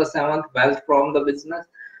second from the seventh, wealth from the business.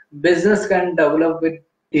 Business can develop with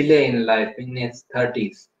delay in life in its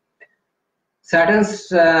 30s. Saturn's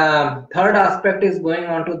third aspect is going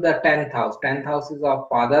on to the 10th house. 10th house is of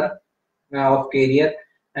father, of career,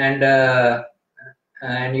 and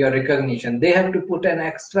your recognition. They have to put an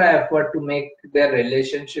extra effort to make their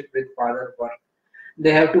relationship with father work.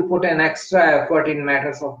 They have to put an extra effort in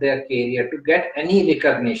matters of their career to get any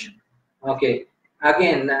recognition. Okay,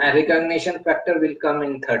 again, a recognition factor will come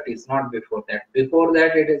in 30s, not before that. Before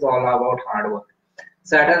that, it is all about hard work.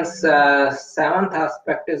 Saturn's seventh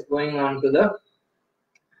aspect is going on to the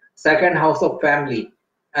second house of family.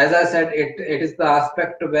 As I said, it is the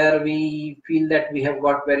aspect where we feel that we have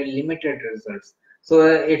got very limited results. So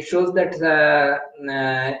it shows that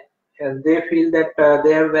they feel that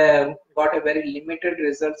they have got a very limited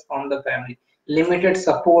results from the family, limited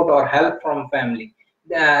support or help from family.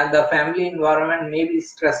 The family environment may be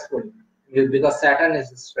stressful because Saturn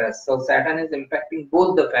is stress. So Saturn is impacting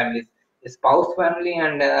both the families, the spouse family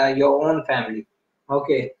and your own family.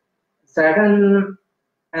 Okay, Saturn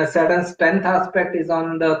Saturn's 10th aspect is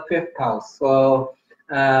on the fifth house. So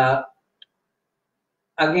uh,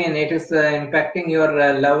 again, it is impacting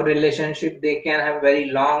your love relationship. They can have very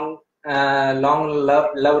long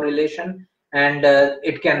love relation, and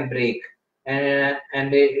it can break, and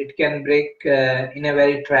it can break in a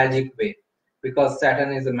very tragic way because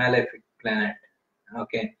Saturn is a malefic planet.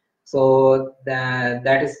 Okay, so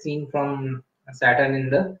that is seen from Saturn in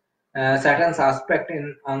the Saturn's aspect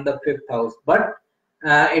in on the fifth house, but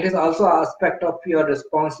it is also aspect of your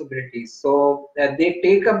responsibilities. So they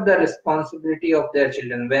take up the responsibility of their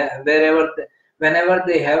children whenever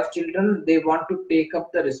they have children, they want to take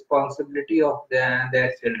up the responsibility of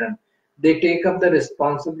their children. They take up the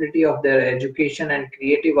responsibility of their education and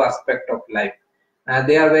creative aspect of life.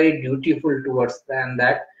 They are very dutiful towards them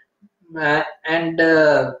that. And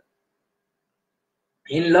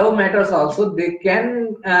in love matters also, they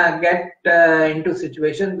can get into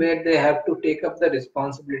situation where they have to take up the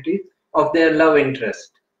responsibility of their love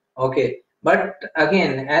interest. Okay, but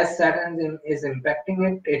again, as Saturn is impacting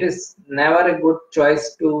it, it is never a good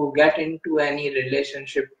choice to get into any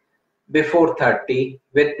relationship before 30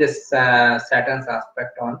 with this Saturn's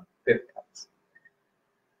aspect on fifth house.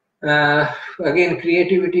 Again,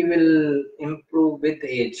 creativity will improve with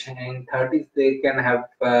age. In 30s, they can have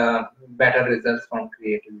better results from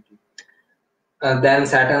creativity. Then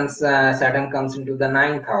Saturn comes into the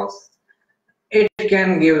ninth house. It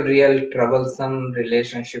can give real troublesome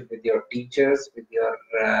relationship with your teachers, with your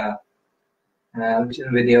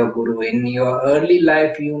guru. In your early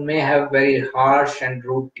life, you may have very harsh and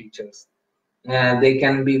rude teachers. They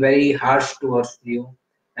can be very harsh towards you,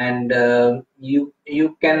 and you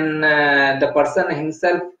can the person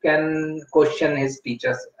himself can question his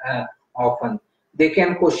teachers often. They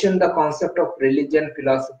can question the concept of religion,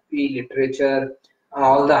 philosophy, literature,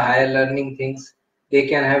 all the higher learning things. They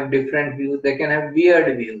can have different views, they can have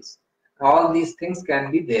weird views. All these things can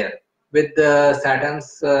be there with the Saturn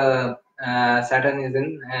is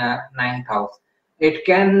in ninth house. It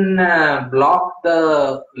can block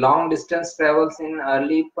the long distance travels in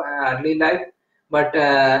early life, but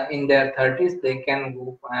in their 30s they can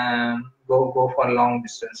go for long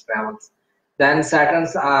distance travels. Then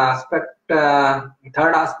Saturn's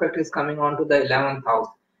third aspect is coming on to the 11th house.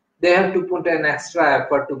 They have to put an extra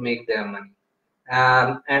effort to make their money,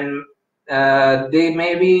 and they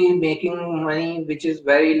may be making money which is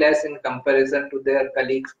very less in comparison to their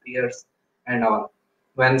colleagues, peers, and all.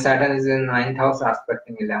 When Saturn is in ninth house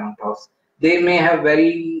aspecting 11th house, they may have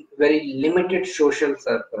very limited social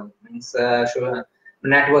circle, means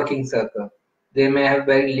networking circle. They may have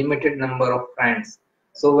very limited number of friends.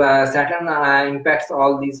 So Saturn impacts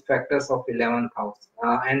all these factors of 11th house,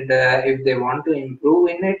 and if they want to improve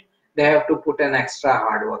in it, they have to put an extra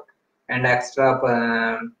hard work and extra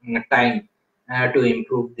time to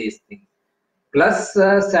improve these things. Plus,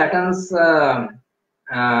 Saturn's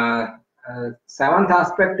seventh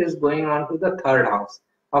aspect is going on to the third house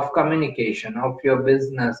of communication, of your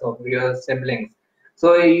business, of your siblings.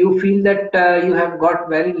 So you feel that you have got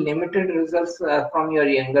very limited results from your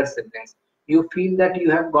younger siblings. You feel that you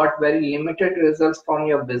have got very limited results from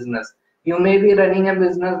your business. You may be running a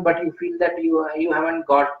business, but you feel that you haven't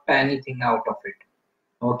got anything out of it.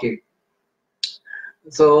 Okay.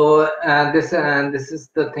 So this is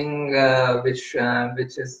the thing which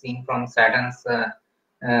is seen from Saturn's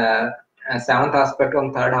seventh aspect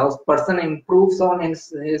on third house. Person improves on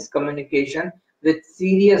his communication with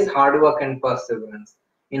serious hard work and perseverance.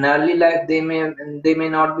 In early life, they may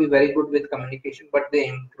not be very good with communication, but they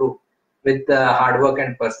improve with hard work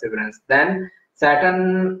and perseverance. Then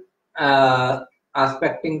Saturn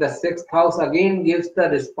aspecting the sixth house again gives the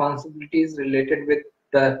responsibilities related with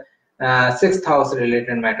the sixth house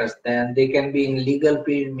related matters. Then they can be in legal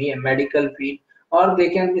field, medical field, or they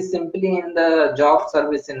can be simply in the job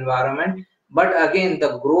service environment. But again,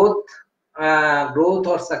 the growth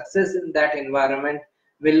or success in that environment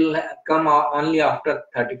will come only after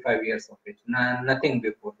 35 years of age, nothing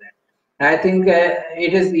before that. I think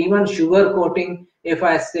it is even sugar coating if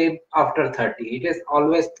I say after 30. It is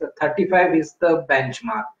always 35 is the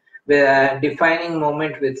benchmark, defining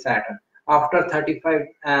moment with Saturn. After 35,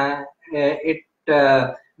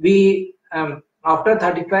 after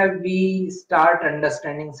 35 we start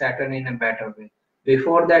understanding Saturn in a better way.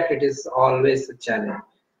 Before that, it is always a challenge.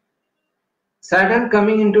 Saturn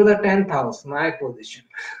coming into the 10th house, my position.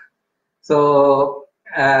 So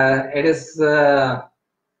it is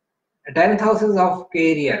 10th house is of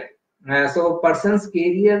career. So person's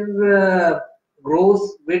career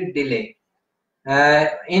grows with delay.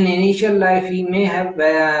 In initial life, he may have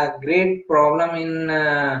a great problem in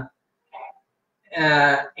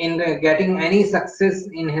getting any success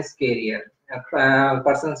in his career.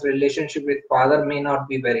 Person's relationship with father may not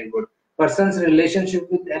be very good. Person's relationship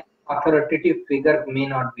with an authoritative figure may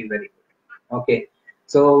not be very good. Okay,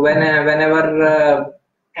 so whenever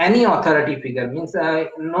any authority figure means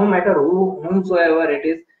no matter whomsoever it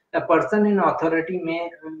is, a person in authority may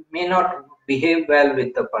not behave well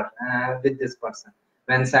with with this person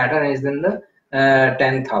when Saturn is in the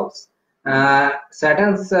 10th house.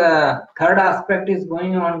 Saturn's third aspect is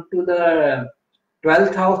going on to the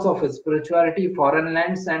 12th house of spirituality, foreign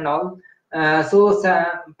lands and all. So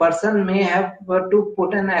person may have to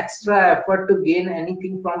put an extra effort to gain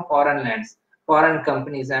anything from foreign lands, foreign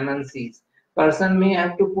companies, MNCs. person may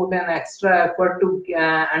have to put an extra effort to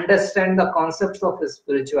understand the concepts of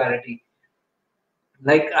spirituality.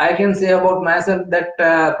 Like I can say about myself that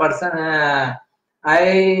person,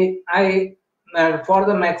 I for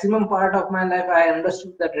the maximum part of my life, I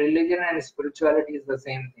understood that religion and spirituality is the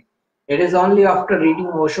same thing. It is only after reading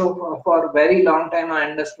Osho for a very long time I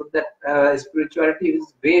understood that spirituality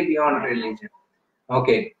is way beyond religion.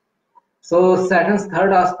 Okay. So Saturn's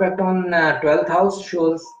third aspect on 12th house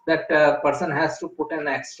shows that a person has to put an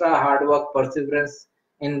extra hard work, perseverance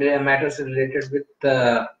in the matters related with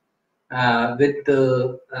the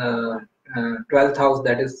 12th house,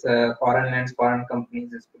 that is foreign lands, foreign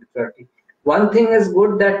companies, spirituality. One thing is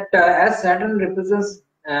good that as Saturn represents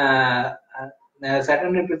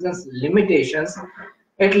limitations.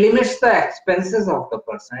 It limits the expenses of the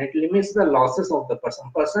person. It limits the losses of the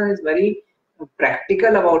person. Person is very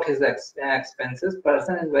practical about his expenses.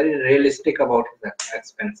 Person is very realistic about his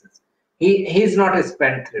expenses. He's not a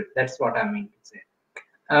spendthrift. That's what I mean to say.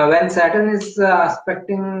 When Saturn is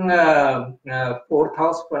aspecting fourth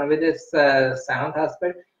house with its seventh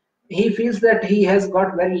aspect, he feels that he has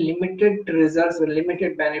got very limited results,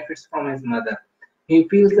 limited benefits from his mother. He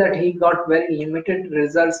feels that he got very limited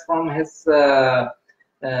results from his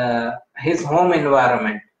home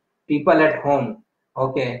environment, people at home.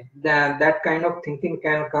 Okay, that kind of thinking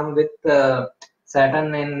can come with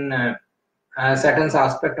Saturn in Saturn's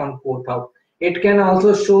aspect on fourth house. It can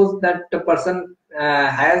also show that the person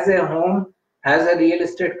has a home, has a real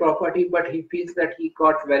estate property, but he feels that he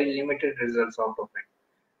got very limited results out of it.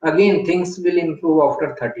 Again, things will improve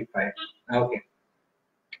after 35. Okay.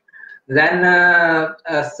 Then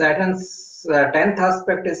Saturn's 10th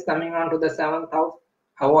aspect is coming on to the 7th house.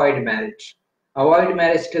 Avoid marriage. Avoid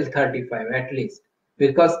marriage till 35 at least.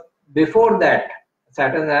 Because before that,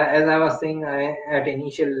 Saturn, as I was saying at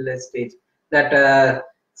initial stage, that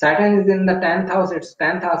Saturn is in the 10th house. Its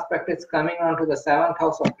 10th aspect is coming on to the 7th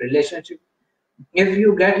house of relationship. If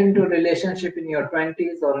you get into relationship in your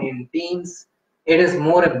 20s or in teens, it is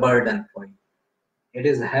more a burden for you. It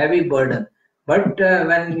is a heavy burden. But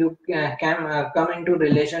when you can come into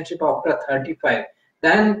relationship after 35,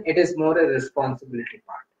 then it is more a responsibility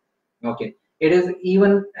part. Okay, it is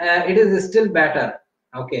even it is still better.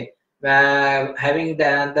 Okay, having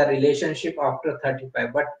the relationship after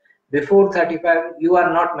 35, but before 35 you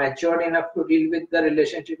are not matured enough to deal with the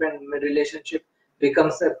relationship, and relationship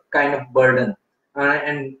becomes a kind of burden.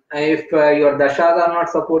 And if your dashas are not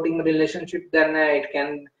supporting relationship, then it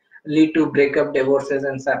can lead to breakup, divorces,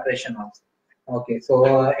 and separation also. Okay,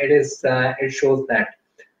 so it shows that.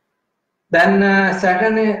 Then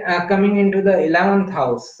Saturn coming into the 11th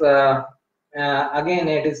house. Again,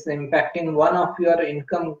 it is impacting one of your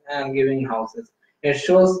income giving houses. It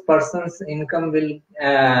shows person's income will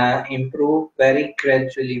improve very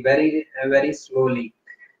gradually, very slowly.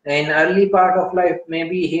 In early part of life,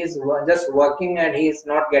 maybe he is just working and he is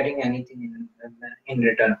not getting anything in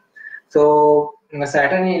return. So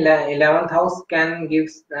Saturn in 11th house can give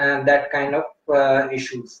that kind of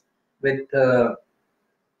issues with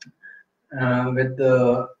with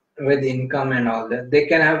the with income and all that. They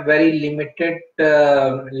can have very limited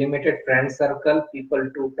friend circle, people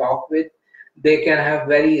to talk with. They can have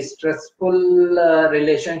very stressful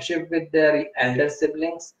relationship with their elder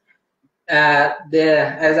siblings. As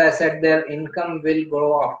I said, their income will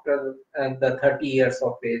grow after the 30 years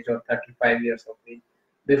of age or 35 years of age.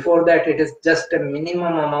 Before that, it is just a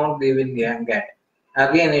minimum amount they will get.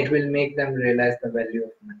 Again, it will make them realize the value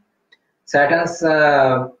of money. Saturn's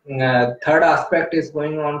third aspect is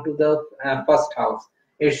going on to the first house.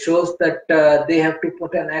 It shows that they have to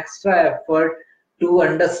put an extra effort to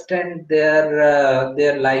understand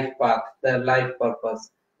their life path, their life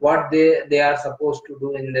purpose. What they are supposed to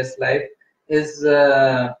do in this life is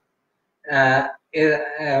will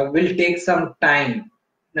take some time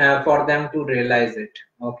for them to realize it.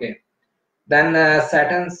 Okay. Then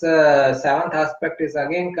Saturn's seventh aspect is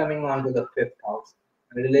again coming on to the fifth house.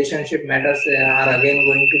 Relationship matters are again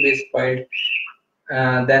going to be spoiled.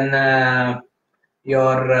 Then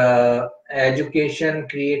your education,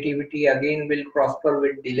 creativity again will prosper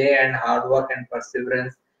with delay and hard work and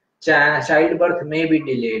perseverance. Childbirth may be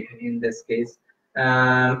delayed in this case.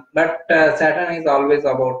 But Saturn is always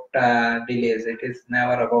about delays. It is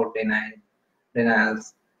never about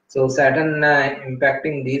denials. So Saturn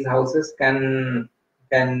impacting these houses can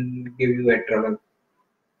give you a trouble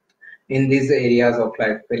in these areas of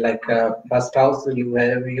life. Like first house, you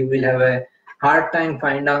will have a hard time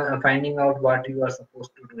finding out what you are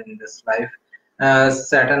supposed to do in this life.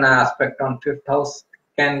 Saturn aspect on fifth house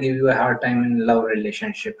can give you a hard time in love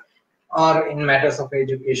relationship or in matters of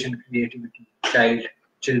education, creativity,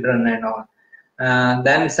 children, and all.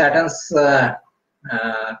 Then Saturn's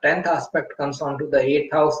 10th aspect comes on to the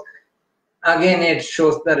 8th house. Again, it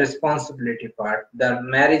shows the responsibility part. The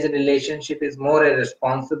marriage relationship is more a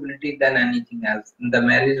responsibility than anything else. The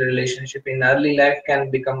marriage relationship in early life can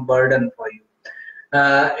become burden for you.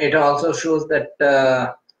 It also shows that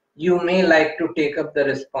you may like to take up the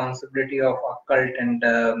responsibility of occult and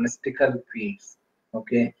mystical fields.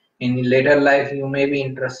 Okay, in later life, you may be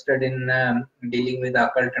interested in dealing with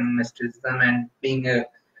occult and mysticism and being a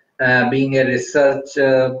research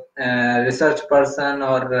person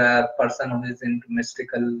or a person who is into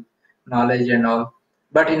mystical knowledge and all.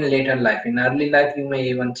 But in later life, in early life, you may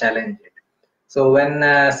even challenge it. So when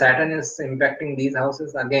Saturn is impacting these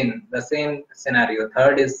houses, again the same scenario.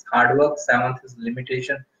 Third is hard work, seventh is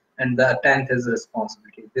limitation, and the 10th is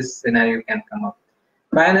responsibility. This scenario can come up.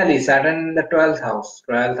 Finally, Saturn in the 12th house.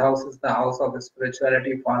 12th house is the house of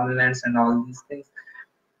spirituality, foreign lands, and all these things.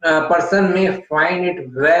 A person may find it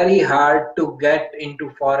very hard to get into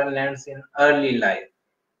foreign lands in early life.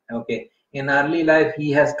 Okay, in early life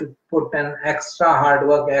he has to put an extra hard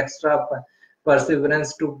work, extra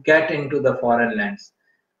perseverance to get into the foreign lands.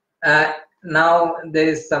 Now there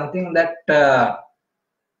is something that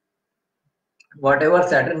whatever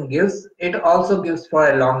Saturn gives, it also gives for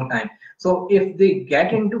a long time. So if they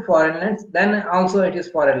get into foreign lands, then also it is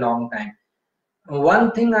for a long time.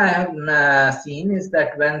 One thing I have seen is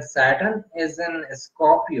that when Saturn is in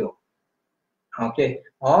Scorpio, okay,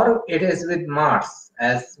 or it is with Mars,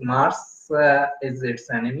 as Mars is its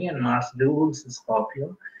enemy and Mars rules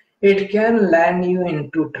Scorpio, it can land you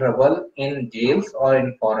into trouble in jails or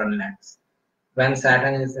in foreign lands when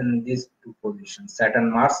Saturn is in these two positions,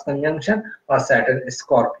 Saturn Mars conjunction or Saturn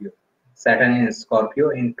Scorpio. Saturn in Scorpio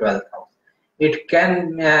in 12th house. It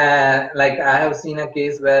can, like I have seen a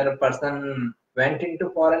case where a person went into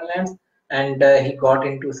foreign lands and he got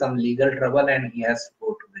into some legal trouble and he has to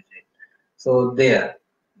go to the jail. So there,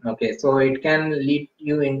 okay, so it can lead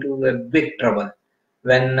you into a big trouble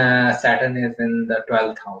when Saturn is in the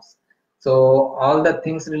 12th house. So all the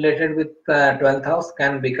things related with 12th house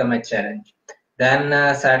can become a challenge. Then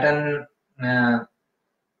Saturn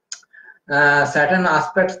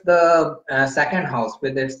aspects the second house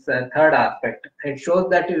with its third aspect. It shows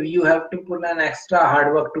that you have to put an extra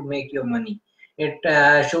hard work to make your money. It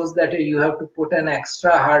shows that you have to put an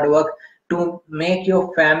extra hard work to make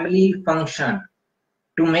your family function,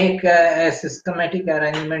 to make a systematic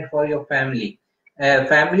arrangement for your family.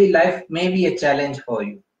 Family life may be a challenge for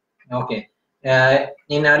you. Okay.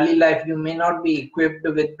 In early life, you may not be equipped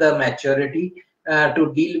with the maturity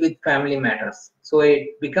to deal with family matters. So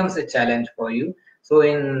it becomes a challenge for you. So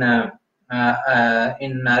in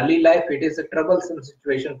early life, it is a troublesome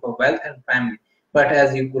situation for wealth and family. But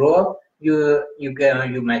as you grow up, you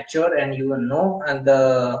mature and you know how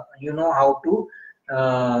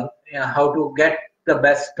to get the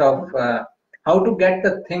best of how to get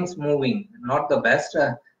the things moving. Not the best.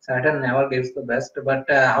 Saturn never gives the best, but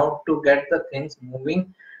how to get the things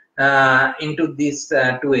moving into these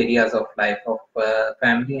two areas of life of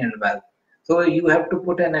family and wealth. So you have to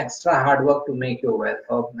put an extra hard work to make your wealth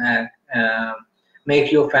or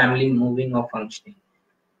make your family moving or functioning.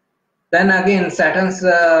 Then again, Saturn's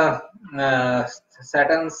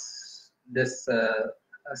this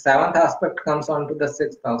seventh aspect comes on to the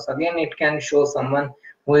sixth house. Again, it can show someone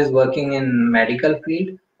who is working in medical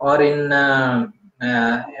field or in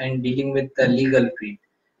dealing with the legal field,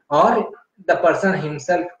 or the person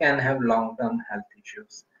himself can have long-term health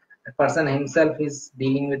issues. The person himself is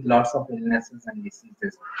dealing with lots of illnesses and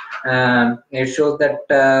diseases. It shows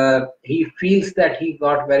that he feels that he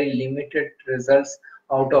got very limited results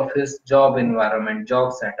out of his job environment,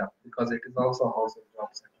 job setup, because it is also a house of job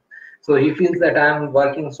setup. So he feels that I'm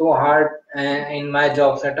working so hard in my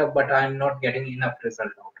job setup, but I'm not getting enough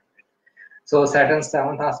result out of it. So Saturn's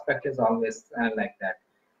seventh aspect is always like that.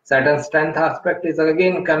 Saturn's 10th aspect is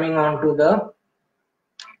again coming on to the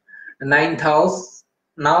ninth house.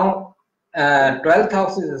 Now 12th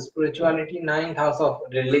house is spirituality, ninth house of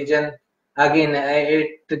religion. Again,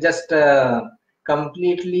 it just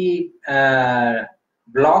completely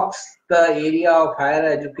blocks the area of higher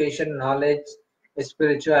education, knowledge,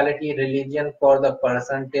 spirituality, religion for the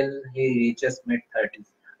person till he reaches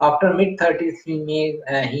mid-30s. After mid-30s, he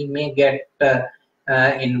may get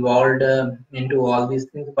involved into all these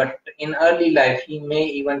things, but in early life he may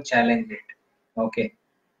even challenge it. Okay,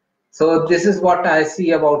 so this is what I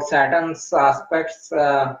see about Saturn's aspects.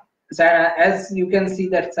 As you can see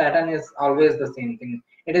that Saturn is always the same thing.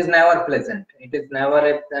 It is never pleasant. It is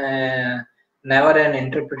never an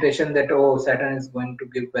interpretation that, oh, Saturn is going to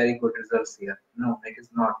give very good results here. No, it is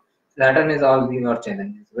not. Saturn is all your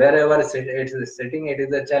challenges. Wherever it is sitting, it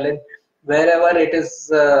is a challenge. Wherever it is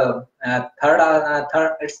its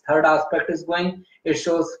third aspect is going, it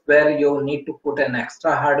shows where you need to put an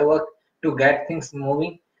extra hard work to get things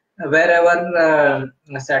moving. Wherever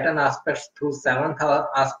Saturn aspects through seventh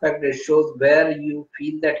aspect, it shows where you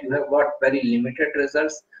feel that you have got very limited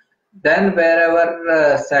results. Then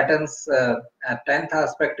wherever Saturn's 10th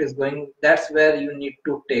aspect is going, that's where you need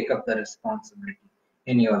to take up the responsibility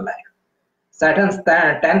in your life. Saturn's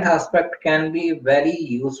 10th aspect can be very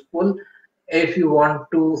useful if you want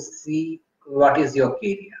to see what is your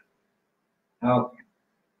career. Okay.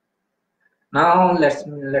 Now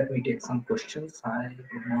let me take some questions. Hi,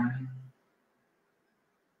 good morning.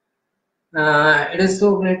 It is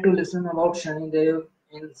so great to listen about Shani Dev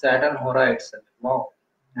in Saturn Hora itself. Wow,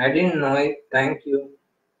 I didn't know it. Thank you.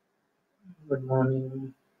 Good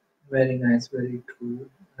morning. Very nice, very true.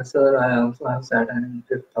 Sir, I also have Saturn in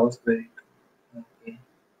fifth house. Very true. Okay,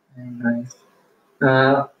 very nice.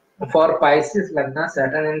 For Pisces Lagna,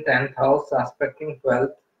 Saturn in 10th house, aspecting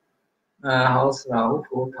 12th house, Rahu,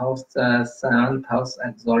 4th house, 7th house,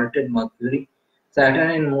 exalted Mercury.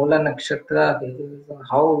 Saturn in Moola Nakshatra,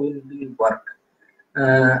 how will we work?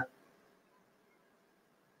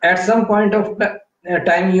 At some point of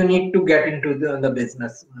time, you need to get into the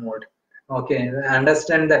business mode. Okay,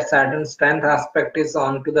 understand that Saturn's 10th aspect is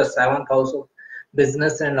on to the 7th house of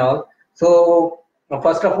business and all. So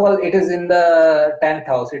first of all, it is in the 10th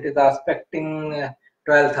house. It is aspecting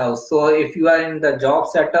 12th house. So if you are in the job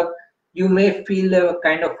setup, you may feel a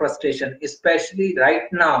kind of frustration, especially right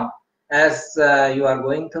now as you are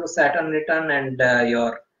going through Saturn return and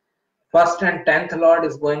your first and 10th lord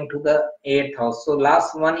is going to the 8th house. So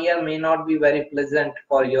last 1 year may not be very pleasant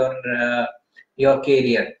for your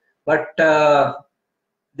career, but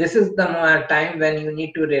this is the time when you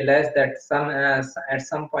need to realize that at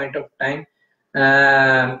some point of time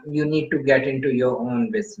you need to get into your own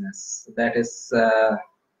business. That is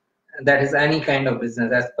any kind of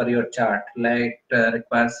business as per your chart, like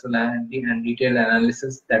requires and detailed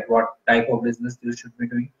analysis that what type of business you should be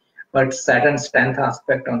doing. But Saturn's 10th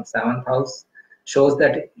aspect on 7th house shows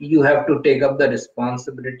that you have to take up the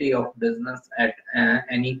responsibility of business at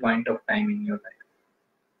any point of time in your life.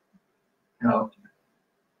 Okay.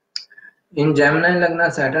 In Gemini Lagna,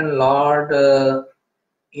 Saturn Lord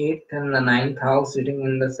 8th and the 9th house sitting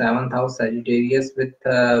in the 7th house Sagittarius with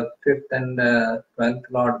 5th and 12th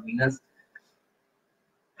Lord Venus.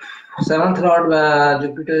 7th Lord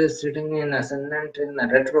Jupiter is sitting in ascendant in a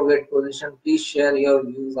retrograde position. Please share your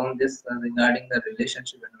views on this regarding the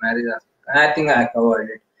relationship and marriage aspect. I think I covered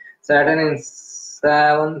it. Saturn in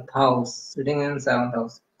 7th house, sitting in 7th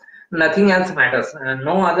house. Nothing else matters.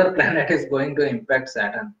 No other planet is going to impact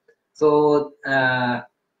Saturn. So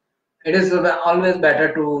it is always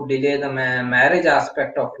better to delay the marriage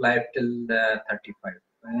aspect of life till 35.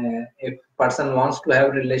 If person wants to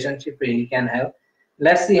have relationship, he can have.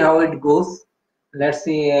 Let's see how it goes. Let's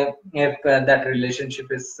see if that relationship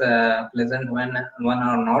is pleasant one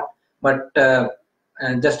or not. But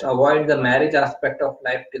just avoid the marriage aspect of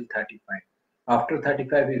life till 35. After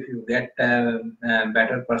 35, if you get a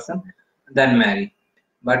better person, then marry.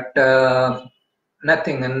 But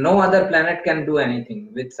nothing, and no other planet can do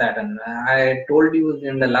anything with Saturn. I told you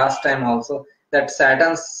in the last time also that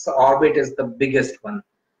Saturn's orbit is the biggest one.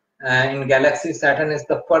 In galaxy, Saturn is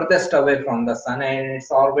the furthest away from the sun, and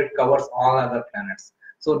its orbit covers all other planets.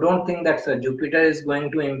 So don't think that Jupiter is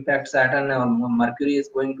going to impact Saturn, or Mercury is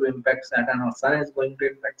going to impact Saturn, or Sun is going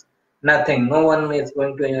to impact. Nothing. No one is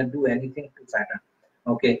going to do anything to Saturn.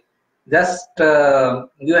 Okay, just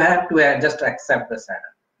you have to just accept the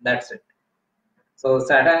Saturn. That's it. So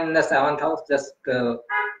Saturn in the 7th house, just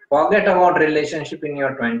forget about relationship in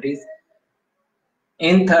your 20s.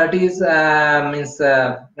 In 30s means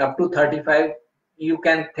up to 35, you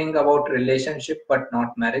can think about relationship but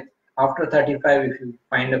not marriage. After 35, if you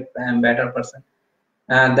find a better person,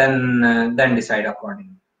 then decide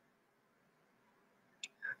accordingly.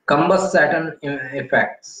 Combust Saturn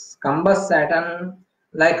effects. Combust Saturn,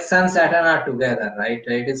 like Sun Saturn are together, right?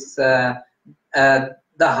 It is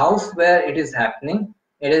the house where it is happening.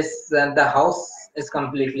 It is the house is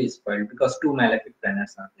completely spoiled because two malefic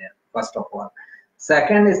planets are there. First of all,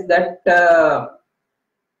 second is that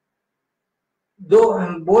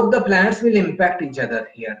though both the planets will impact each other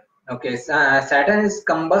here. Okay, Saturn is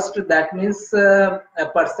combust. That means a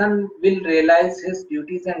person will realize his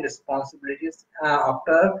duties and responsibilities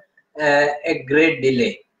after a great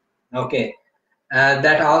delay. Okay,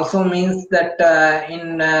 that also means that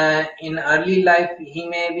in early life he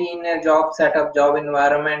may be in a job setup, job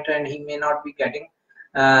environment, and he may not be getting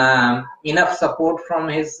enough support from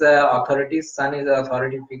his authorities. Son is an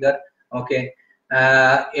authority figure. Okay,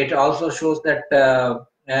 it also shows that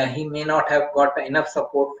he may not have got enough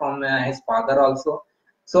support from his father also.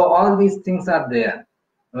 So all these things are there.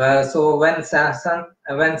 So when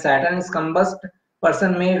Saturn is combust,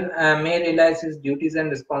 person may realize his duties and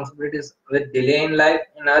responsibilities with delay in life.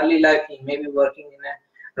 In early life, he may be working in a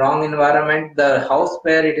wrong environment. The house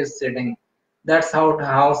where it is sitting, that's how the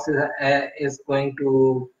house is going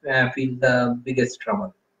to feel the biggest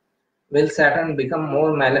trouble. Will Saturn become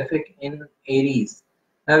more malefic in Aries?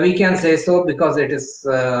 We can say so because it is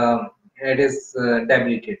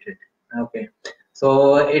debilitated. Okay,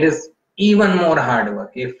 so it is even more hard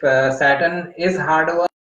work. If Saturn is hard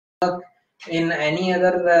work in any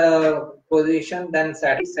other position, then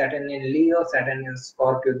Saturn in Leo, Saturn in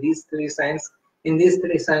Scorpio, these three signs. In these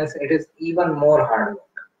three signs, it is even more hard work.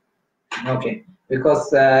 Okay,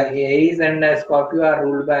 because Aries and Scorpio are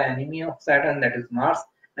ruled by enemy of Saturn, that is Mars,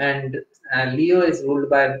 and Leo is ruled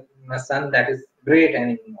by Sun, that is great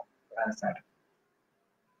enemy of Saturn.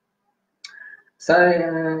 So,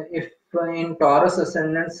 if in Taurus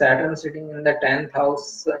ascendant, Saturn sitting in the 10th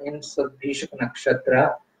house in Sadhishak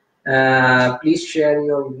Nakshatra, please share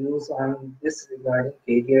your views on this regarding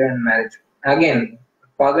career and marriage. Again,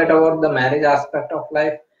 forget about the marriage aspect of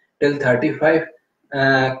life till 35.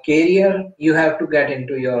 Career, you have to get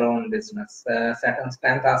into your own business. Saturn's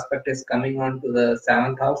 10th aspect is coming on to the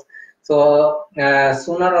 7th house. So,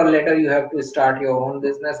 sooner or later, you have to start your own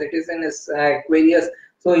business. It is in Aquarius.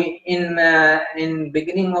 So in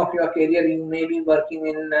beginning of your career, you may be working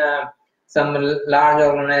in some large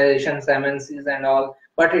organizations, MNCs and all,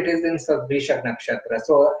 but it is in Sadhishak Nakshatra.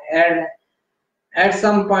 So at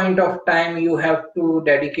some point of time, you have to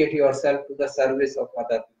dedicate yourself to the service of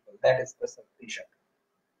other people. That is the Sadhishak.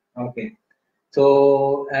 Okay.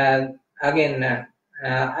 So again,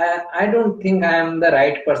 I don't think I am the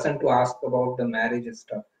right person to ask about the marriage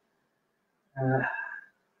stuff.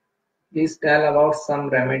 Please tell about some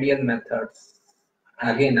remedial methods.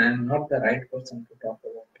 Again, I am not the right person to talk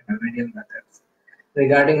about remedial methods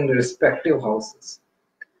regarding respective houses.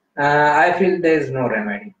 I feel there is no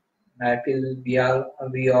remedy. I feel we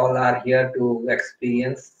all are here to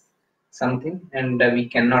experience something, and we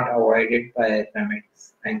cannot avoid it by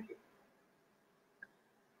remedies. Thank you.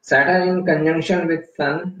 Saturn in conjunction with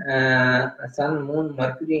Sun, Moon,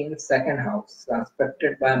 Mercury in second house,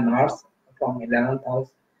 aspected by Mars from 11th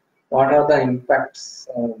house. What are the impacts?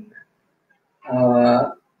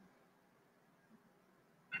 Uh,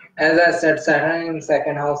 as I said, Saturn in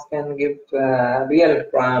second house can give real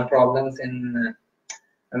problems in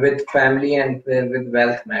with family and with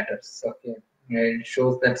wealth matters. Okay, it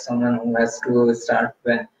shows that someone who has to start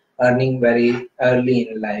earning very early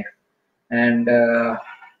in life, and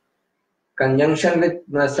conjunction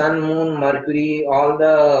with Sun, Moon, Mercury, all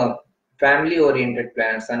the family-oriented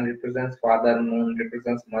planets. Sun represents father, Moon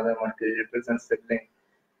represents mother, Mercury represents sibling.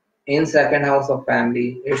 In second house of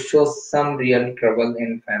family, it shows some real trouble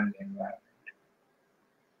in family environment.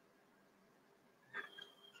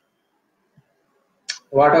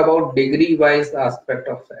 What about degree-wise aspect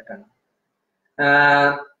of Saturn?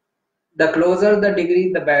 Uh, the closer the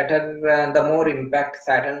degree, the better, the more impact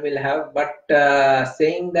Saturn will have. But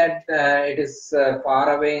saying that it is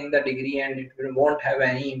far away in the degree and it won't have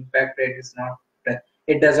any impact, it is not.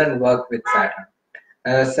 It doesn't work with Saturn.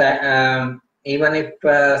 Even if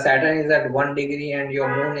Saturn is at 1 degree and your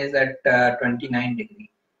moon is at 29 degree,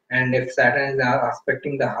 and if Saturn is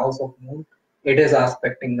aspecting the house of moon, it is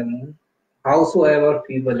aspecting the moon, howsoever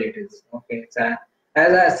feeble it is. Okay, so,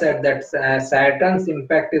 as I said, that Saturn's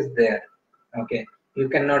impact is there. Okay, you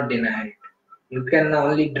cannot deny it. You can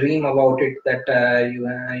only dream about it that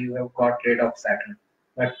you have got rid of Saturn,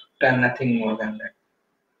 but nothing more than that.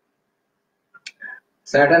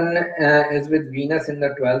 Saturn is with Venus in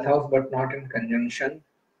the 12th house, but not in conjunction.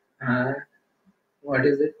 What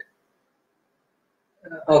is it?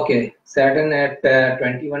 Okay, Saturn at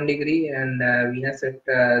 21 degree and Venus at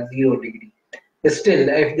 0 degree. Still,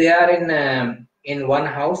 if they are in one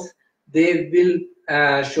house, they will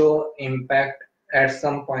show impact at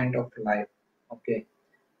some point of life. Okay,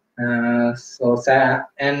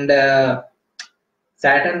 and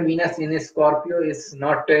Saturn Venus in Scorpio is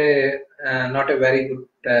not a very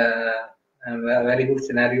good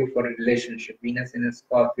scenario for a relationship. Venus in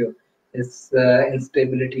Scorpio is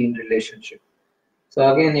instability in relationship.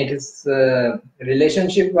 So again, it is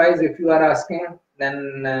relationship wise. If you are asking,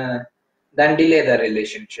 then delay the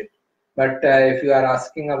relationship. But if you are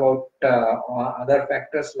asking about other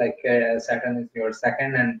factors like Saturn is your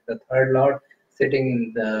second and the third lord sitting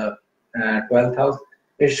in the 12th house,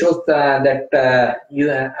 It shows that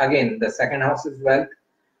you again, the second house is wealth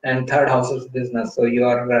and third house is business. So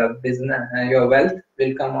your business, your wealth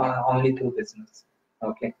will come only through business.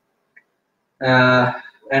 Okay. uh,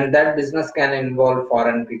 and that business can involve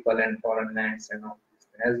foreign people and foreign lands and all.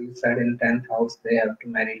 As you said, in 10th house they have to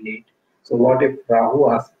marry late. So what if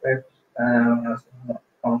Rahu aspect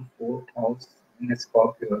from 4th house in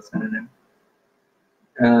Scorpio Sun,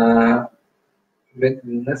 with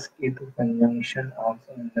Venus Ketu conjunction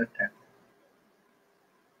also in the 10th?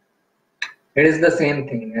 It is the same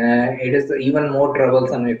thing. It is even more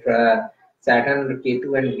troublesome if Saturn,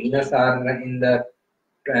 Ketu, and Venus are in the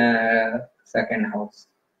second house.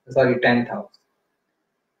 Sorry, 10th house.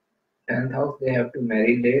 10th house they have to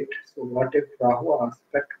marry late. So what if Rahu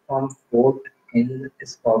aspect from 4th in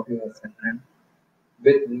Scorpio Ascendant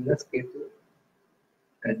with Venus Ketu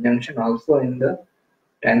conjunction also in the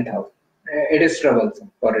 10th house? It is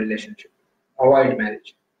troublesome for relationship. Avoid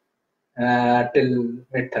marriage till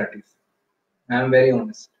mid 30s. I am very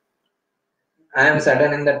honest. I am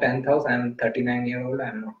Saturn in the 10th house. I am 39-year-old. I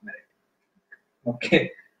am not married.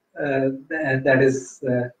 Okay, that is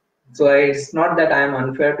so. It's not that I am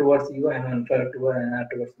unfair towards you. I am unfair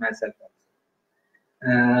towards myself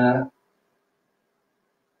also.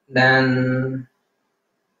 Then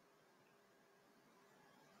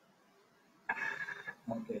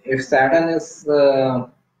okay, if Saturn is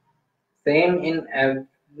same in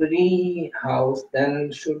every house, then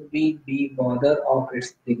should we be bothered of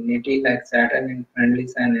its dignity, like Saturn in friendly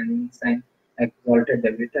sign, enemy sign, exalted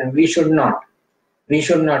debit? And we should not. We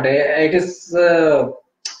should not. It is.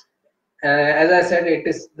 As I said, it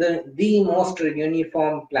is the most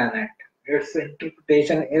uniform planet. Its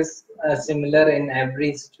interpretation is similar in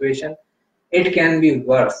every situation. It can be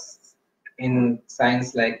worse in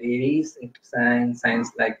signs like Aries, in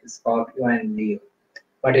signs like Scorpio and Leo,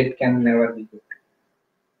 but it can never be good.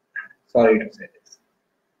 Sorry to say this.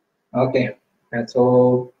 Okay, and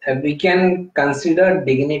so we can consider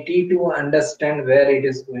dignity to understand where it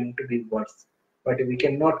is going to be worse, but we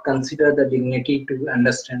cannot consider the dignity to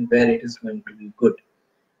understand where it is going to be good.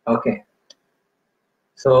 Okay,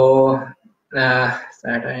 so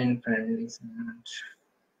Saturn friendly.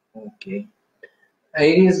 Okay,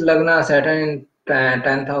 Aries Lagna, Saturn in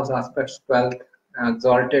 10th house aspects 12th,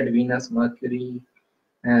 exalted Venus, Mercury,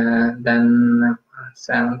 then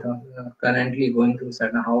 7th house, currently going through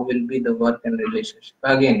Saturn. How will be the work and relationship?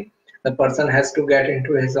 Again, the person has to get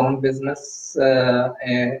into his own business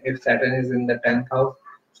if Saturn is in the 10th house.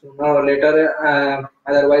 Sooner or later,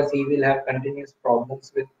 otherwise he will have continuous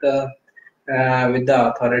problems with the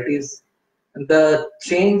authorities. The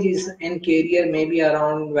change is in career maybe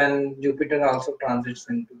around when Jupiter also transits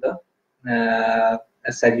into the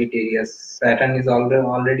Sagittarius. Saturn is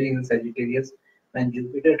already in Sagittarius. When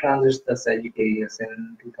Jupiter transits the Sagittarius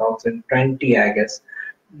in 2020, I guess,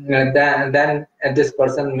 then this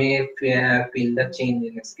person may feel the change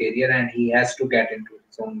in his career and he has to get into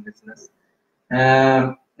his own business.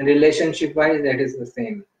 Relationship wise, that is the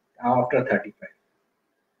same after 35.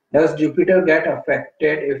 Does Jupiter get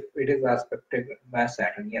affected if it is aspected by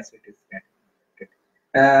Saturn? Yes, it is get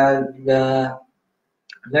affected.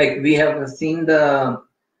 Like we have seen the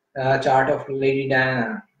chart of Lady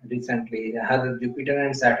Diana recently. Her Jupiter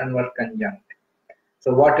and Saturn were conjunct.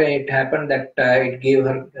 So what it happened that it gave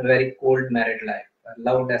her a very cold married life, a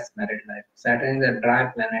loveless married life. Saturn is a dry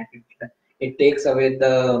planet. It takes away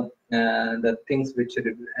the things which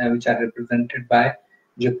are represented by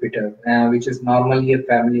Jupiter, which is normally a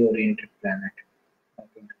family-oriented planet.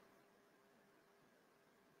 Okay.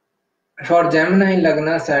 For Gemini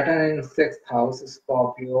Lagna, Saturn in 6th house,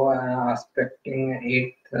 Scorpio,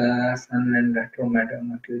 aspecting 8th Sun and retrograde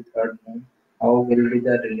Mercury 3rd moon. How will be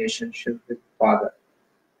the relationship with father?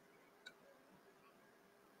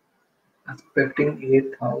 Aspecting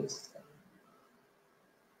 8th house.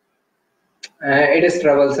 It is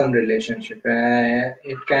troublesome relationship.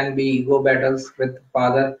 It can be ego battles with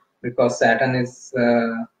father because Saturn is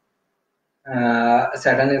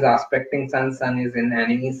aspecting Sun. Sun is in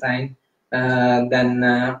enemy sign. Then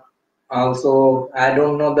also I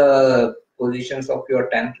don't know the positions of your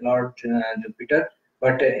 10th Lord Jupiter,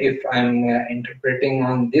 but if I'm interpreting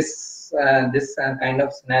on this kind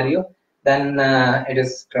of scenario, then it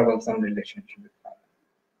is troublesome relationship with father.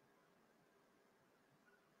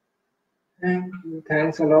 Thank you.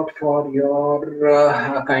 Thanks a lot for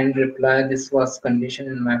your kind reply. This was condition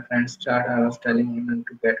in my friend's chart. I was telling him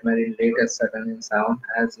to get married late as Saturn in 7th,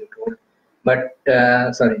 as you told. But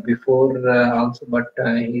sorry, before also, but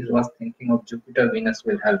he was thinking of Jupiter, Venus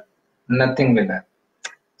will help. Nothing will help.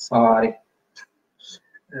 Sorry.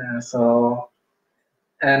 So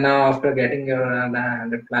And now after getting your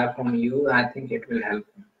reply from you, I think it will help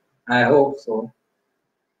me. I hope so.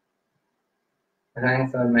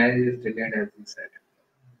 Thanks, our marriage is delayed, as you said.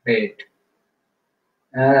 Great.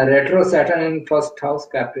 Retro Saturn in first house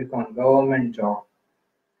Capricorn, government job.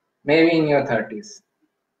 Maybe in your 30s.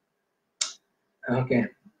 Okay.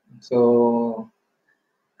 So,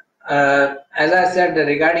 as I said,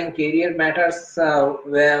 regarding career matters,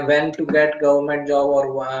 when to get government job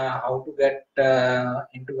or how to get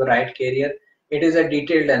into the right career, it is a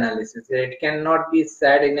detailed analysis. It cannot be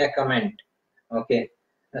said in a comment. Okay.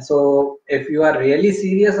 So, if you are really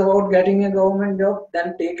serious about getting a government job,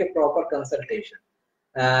 then take a proper consultation.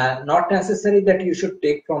 Not necessary that you should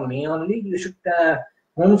take from me only. You should,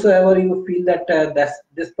 whomsoever you feel that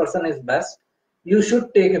this person is best, you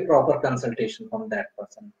should take a proper consultation from that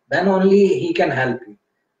person. Then only he can help you.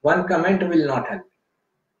 One comment will not help.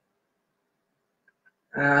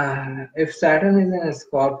 If Saturn is in a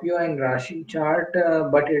Scorpio in Rashi chart,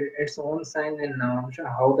 but its own sign in Navamsha,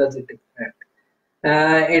 how does it affect?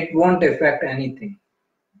 It won't affect anything.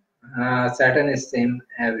 Saturn is same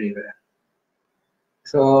everywhere.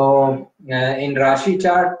 So in Rashi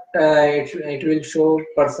chart, it will show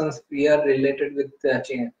person's fear related with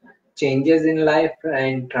changes in life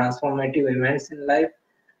and transformative events in life.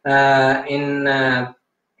 In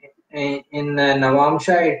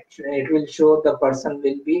Navamsha, it will show the person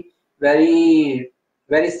will be very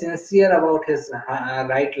sincere about his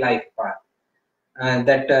right life path.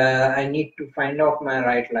 That I need to find out my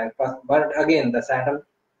right life path. But again, the Saturn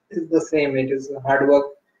is the same. It is hard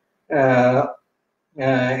work.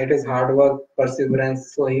 It is hard work,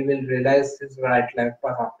 perseverance, so he will realize his right life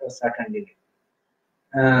path after Saturn delay.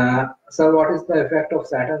 So, what is the effect of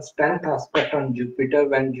Saturn's 10th aspect on Jupiter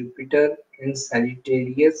when Jupiter in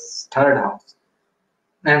Sagittarius, third house,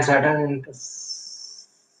 and Saturn in the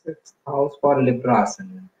sixth house for Libra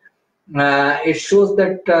ascendant? It shows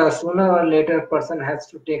that sooner or later, a person has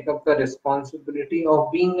to take up the responsibility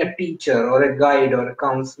of being a teacher or a guide or a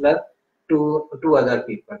counselor to other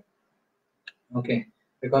people. Okay,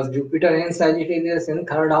 because Jupiter in Sagittarius in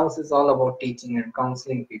third house is all about teaching and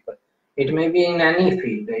counseling people. It may be in any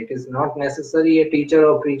field. It is not necessary a teacher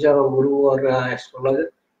or preacher or guru or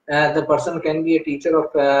astrologer. The person can be a teacher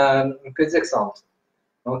of physics also.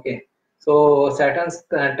 Okay, so Saturn's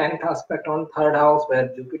 10th aspect on third house where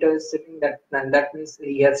Jupiter is sitting, that means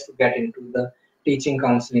he has to get into the teaching,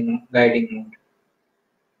 counseling, guiding mode.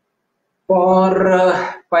 For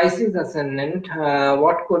Pisces ascendant,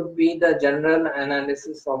 what could be the general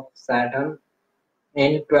analysis of Saturn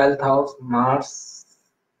in 12th house, Mars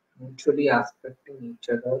mutually aspecting each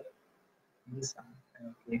other?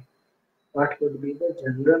 Okay. What could be the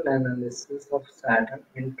general analysis of Saturn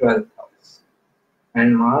in 12th house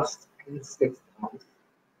and Mars in 6th house,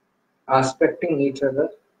 aspecting each other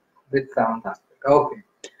with 7th aspect? Okay.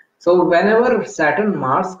 So whenever Saturn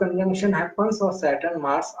Mars conjunction happens or Saturn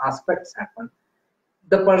Mars aspects happen,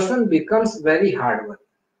 the person becomes very hardworking.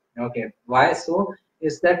 Okay, why so?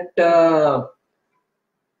 Is that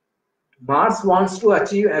Mars wants to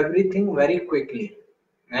achieve everything very quickly,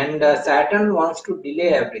 and Saturn wants to delay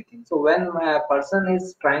everything. So when a person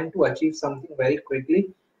is trying to achieve something very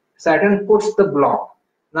quickly, Saturn puts the block.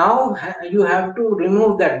 Now you have to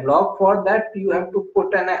remove that block. For that, you have to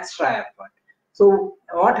put an extra effort. So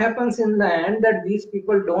what happens in the end that these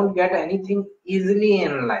people don't get anything easily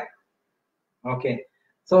in life. Okay,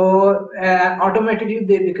 so automatically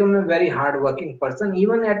they become a very hard-working person.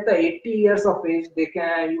 Even at the 80 years of age,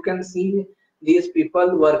 you can see these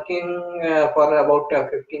people working for about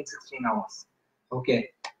 15, 16 hours. Okay,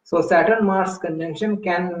 so Saturn Mars conjunction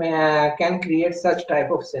can create such type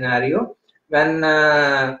of scenario when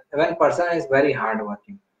person is very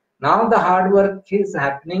hardworking. Now the hard work is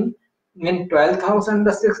happening in 12th house and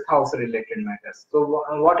the 6th house related matters. So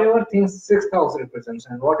whatever things 6th house represents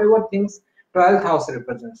and whatever things 12th house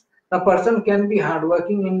represents, the person can be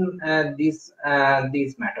hardworking in these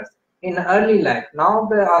matters in early life. Now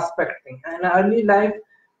the aspect thing in early life,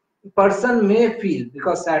 person may feel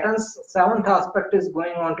because Saturn's 7th aspect is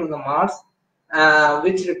going on to the Mars,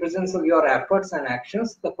 which represents your efforts and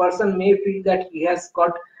actions. The person may feel that he has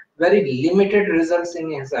got very limited results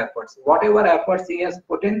in his efforts. Whatever efforts he has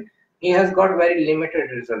put in, he has got very limited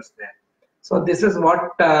results there. So this is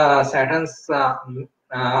what Saturn's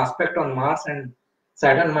aspect on Mars and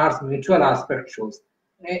Saturn Mars mutual aspect shows.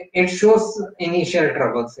 It shows initial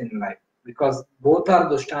troubles in life because both are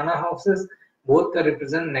Dushtana houses, both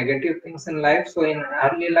represent negative things in life. So in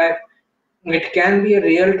early life, it can be a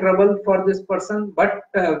real trouble for this person, but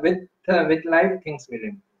with life things will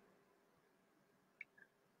improve.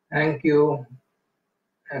 Thank you.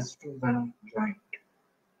 As to joined.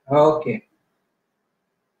 Okay.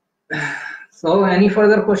 So, any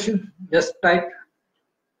further question? Just type.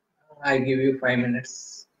 I give you 5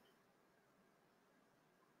 minutes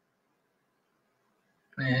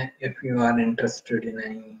if you are interested in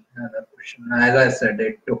any other question. As I said,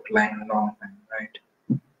 it took long time,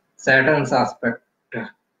 right? Saturn's aspect.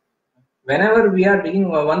 Whenever we are dealing,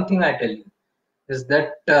 one thing I tell you is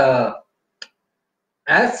that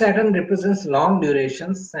as Saturn represents long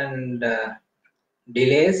durations and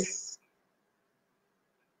delays,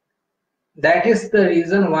 that is the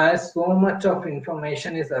reason why so much of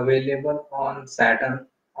information is available on Saturn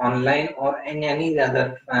online or in any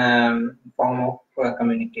other form of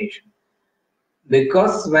communication.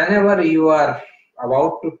 Because whenever you are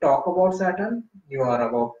about to talk about Saturn, you are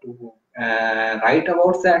about to write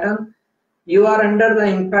about Saturn, you are under the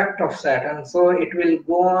impact of Saturn, so it will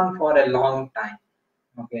go on for a long time.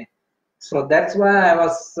 Okay, so that's why I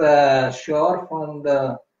was sure from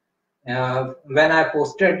the when I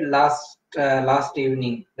posted last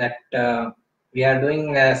evening that we are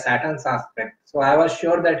doing Saturn's aspect. So I was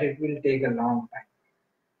sure that it will take a long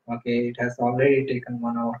time. Okay, it has already taken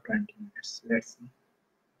 1 hour 20 minutes. Let's see.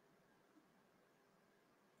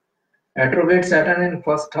 Retrograde Saturn in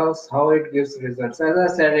first house, how it gives results. As I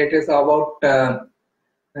said, uh, it is about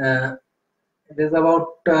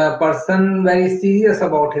a person very serious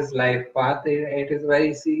about his life path. It is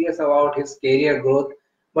very serious about his career growth.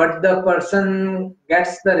 But the person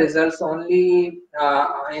gets the results only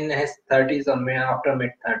in his 30s or after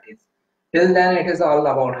mid 30s. Till then, it is all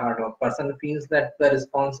about hard work. Person feels that the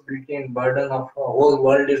responsibility and burden of the whole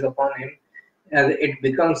world is upon him. It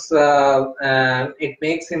becomes, it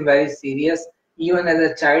makes him very serious. Even as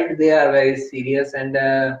a child, they are very serious and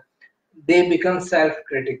they become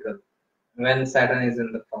self-critical when Saturn is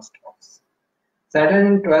in the first house. Saturn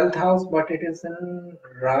in 12th house, but it is in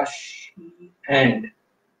Rashi and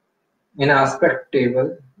in aspect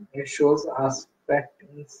table, it shows aspect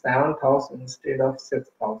in 7th house instead of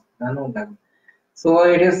 6th house. No. So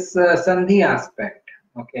it is Sandhi aspect.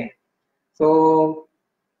 Okay. So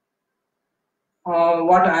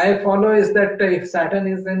what I follow is that if Saturn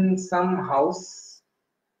is in some house,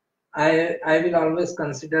 I will always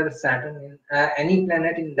consider Saturn in any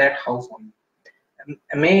planet in that house only.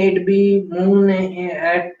 May it be moon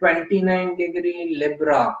at 29 degree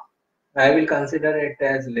Libra. I will consider it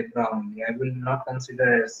as Libra only. I will not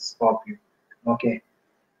consider it as Scorpio. Okay.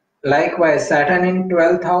 Likewise, Saturn in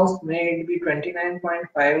 12th house, may it be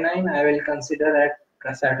 29.59. I will consider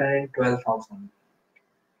that Saturn in 12th house only.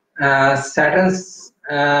 Saturn's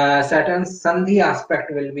Sandhi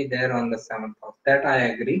aspect will be there on the 7th house. That I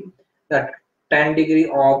agree. That 10 degree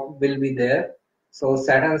off will be there. So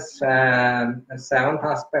Saturn's 7th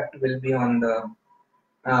aspect will be on the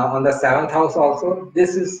 7th house also.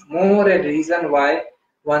 This is more a reason why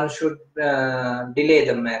one should delay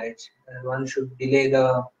the marriage. One should delay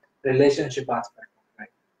the relationship aspect. Right?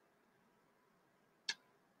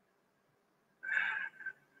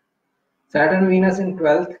 Saturn Venus in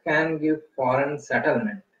 12th can give foreign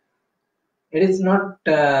settlement. It is not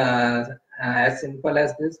as simple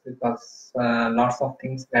as this because lots of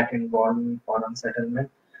things get involved in foreign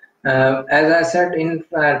settlement. As I said, in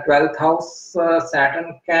 12th house,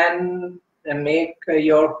 Saturn can make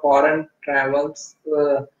your foreign travels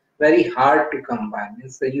very hard to come by.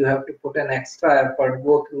 Means you have to put an extra effort,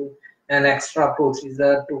 go through an extra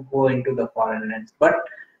procedure to go into the foreign lands. But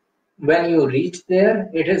when you reach there,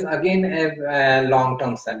 it is again a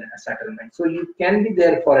long-term settlement. So you can be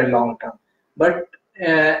there for a long term, but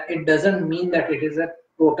it doesn't mean that it is a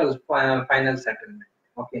total final settlement.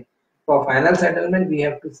 Okay, for final settlement, we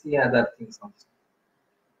have to see other things also.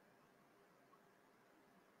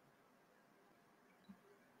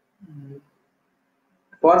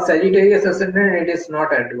 For Sagittarius ascendant, it is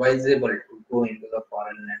not advisable to go into the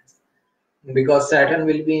foreign lands because Saturn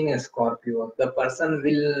will be in a Scorpio. The person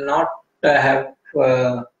will not have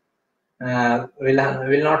will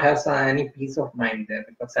not have any peace of mind there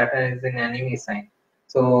because Saturn is in enemy sign.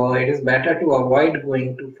 So it is better to avoid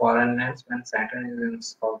going to foreign lands when Saturn is in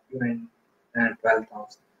Scorpio in 12th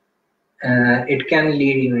house. It can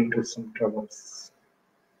lead you into some troubles.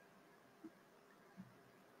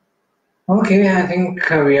 Okay, I think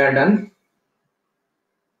we are done.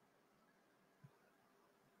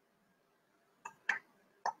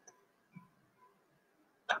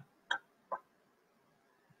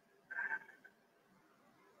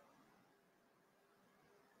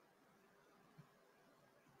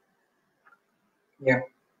 Yeah.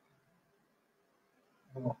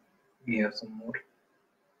 Oh, we have some more.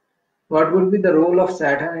 What would be the role of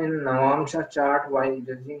Saturn in Navamsha chart while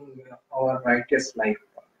judging our righteous life?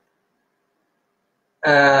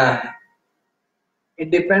 uh, it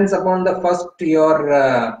depends upon the first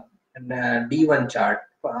your D1 chart.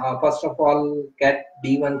 First of all, get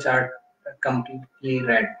D1 chart completely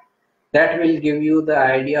read. That will give you the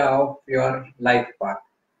idea of your life path.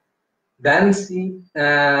 Then see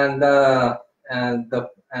the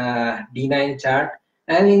D9 chart,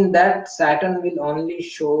 and in that Saturn will only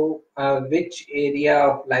show which area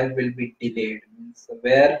of life will be delayed. So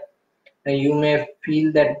where you may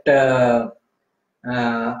feel that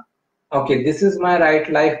uh, okay, this is my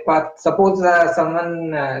right life path. Suppose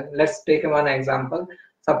someone, let's take one example.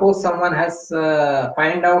 Suppose someone has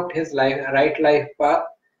find out his right life path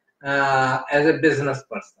as a business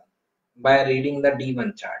person by reading the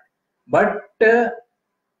D1 chart. But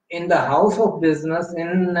in the house of business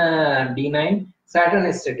in D9, Saturn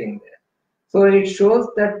is sitting there. So it shows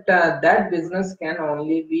that that business can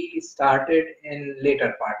only be started in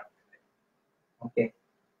later part. Okay.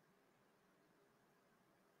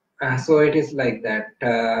 So it is like that.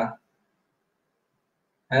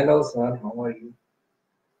 Hello, sir. How are you?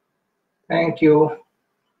 Thank you.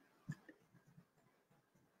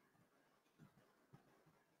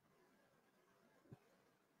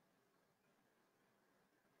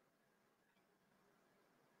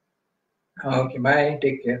 Okay, bye.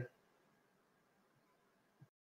 Take care.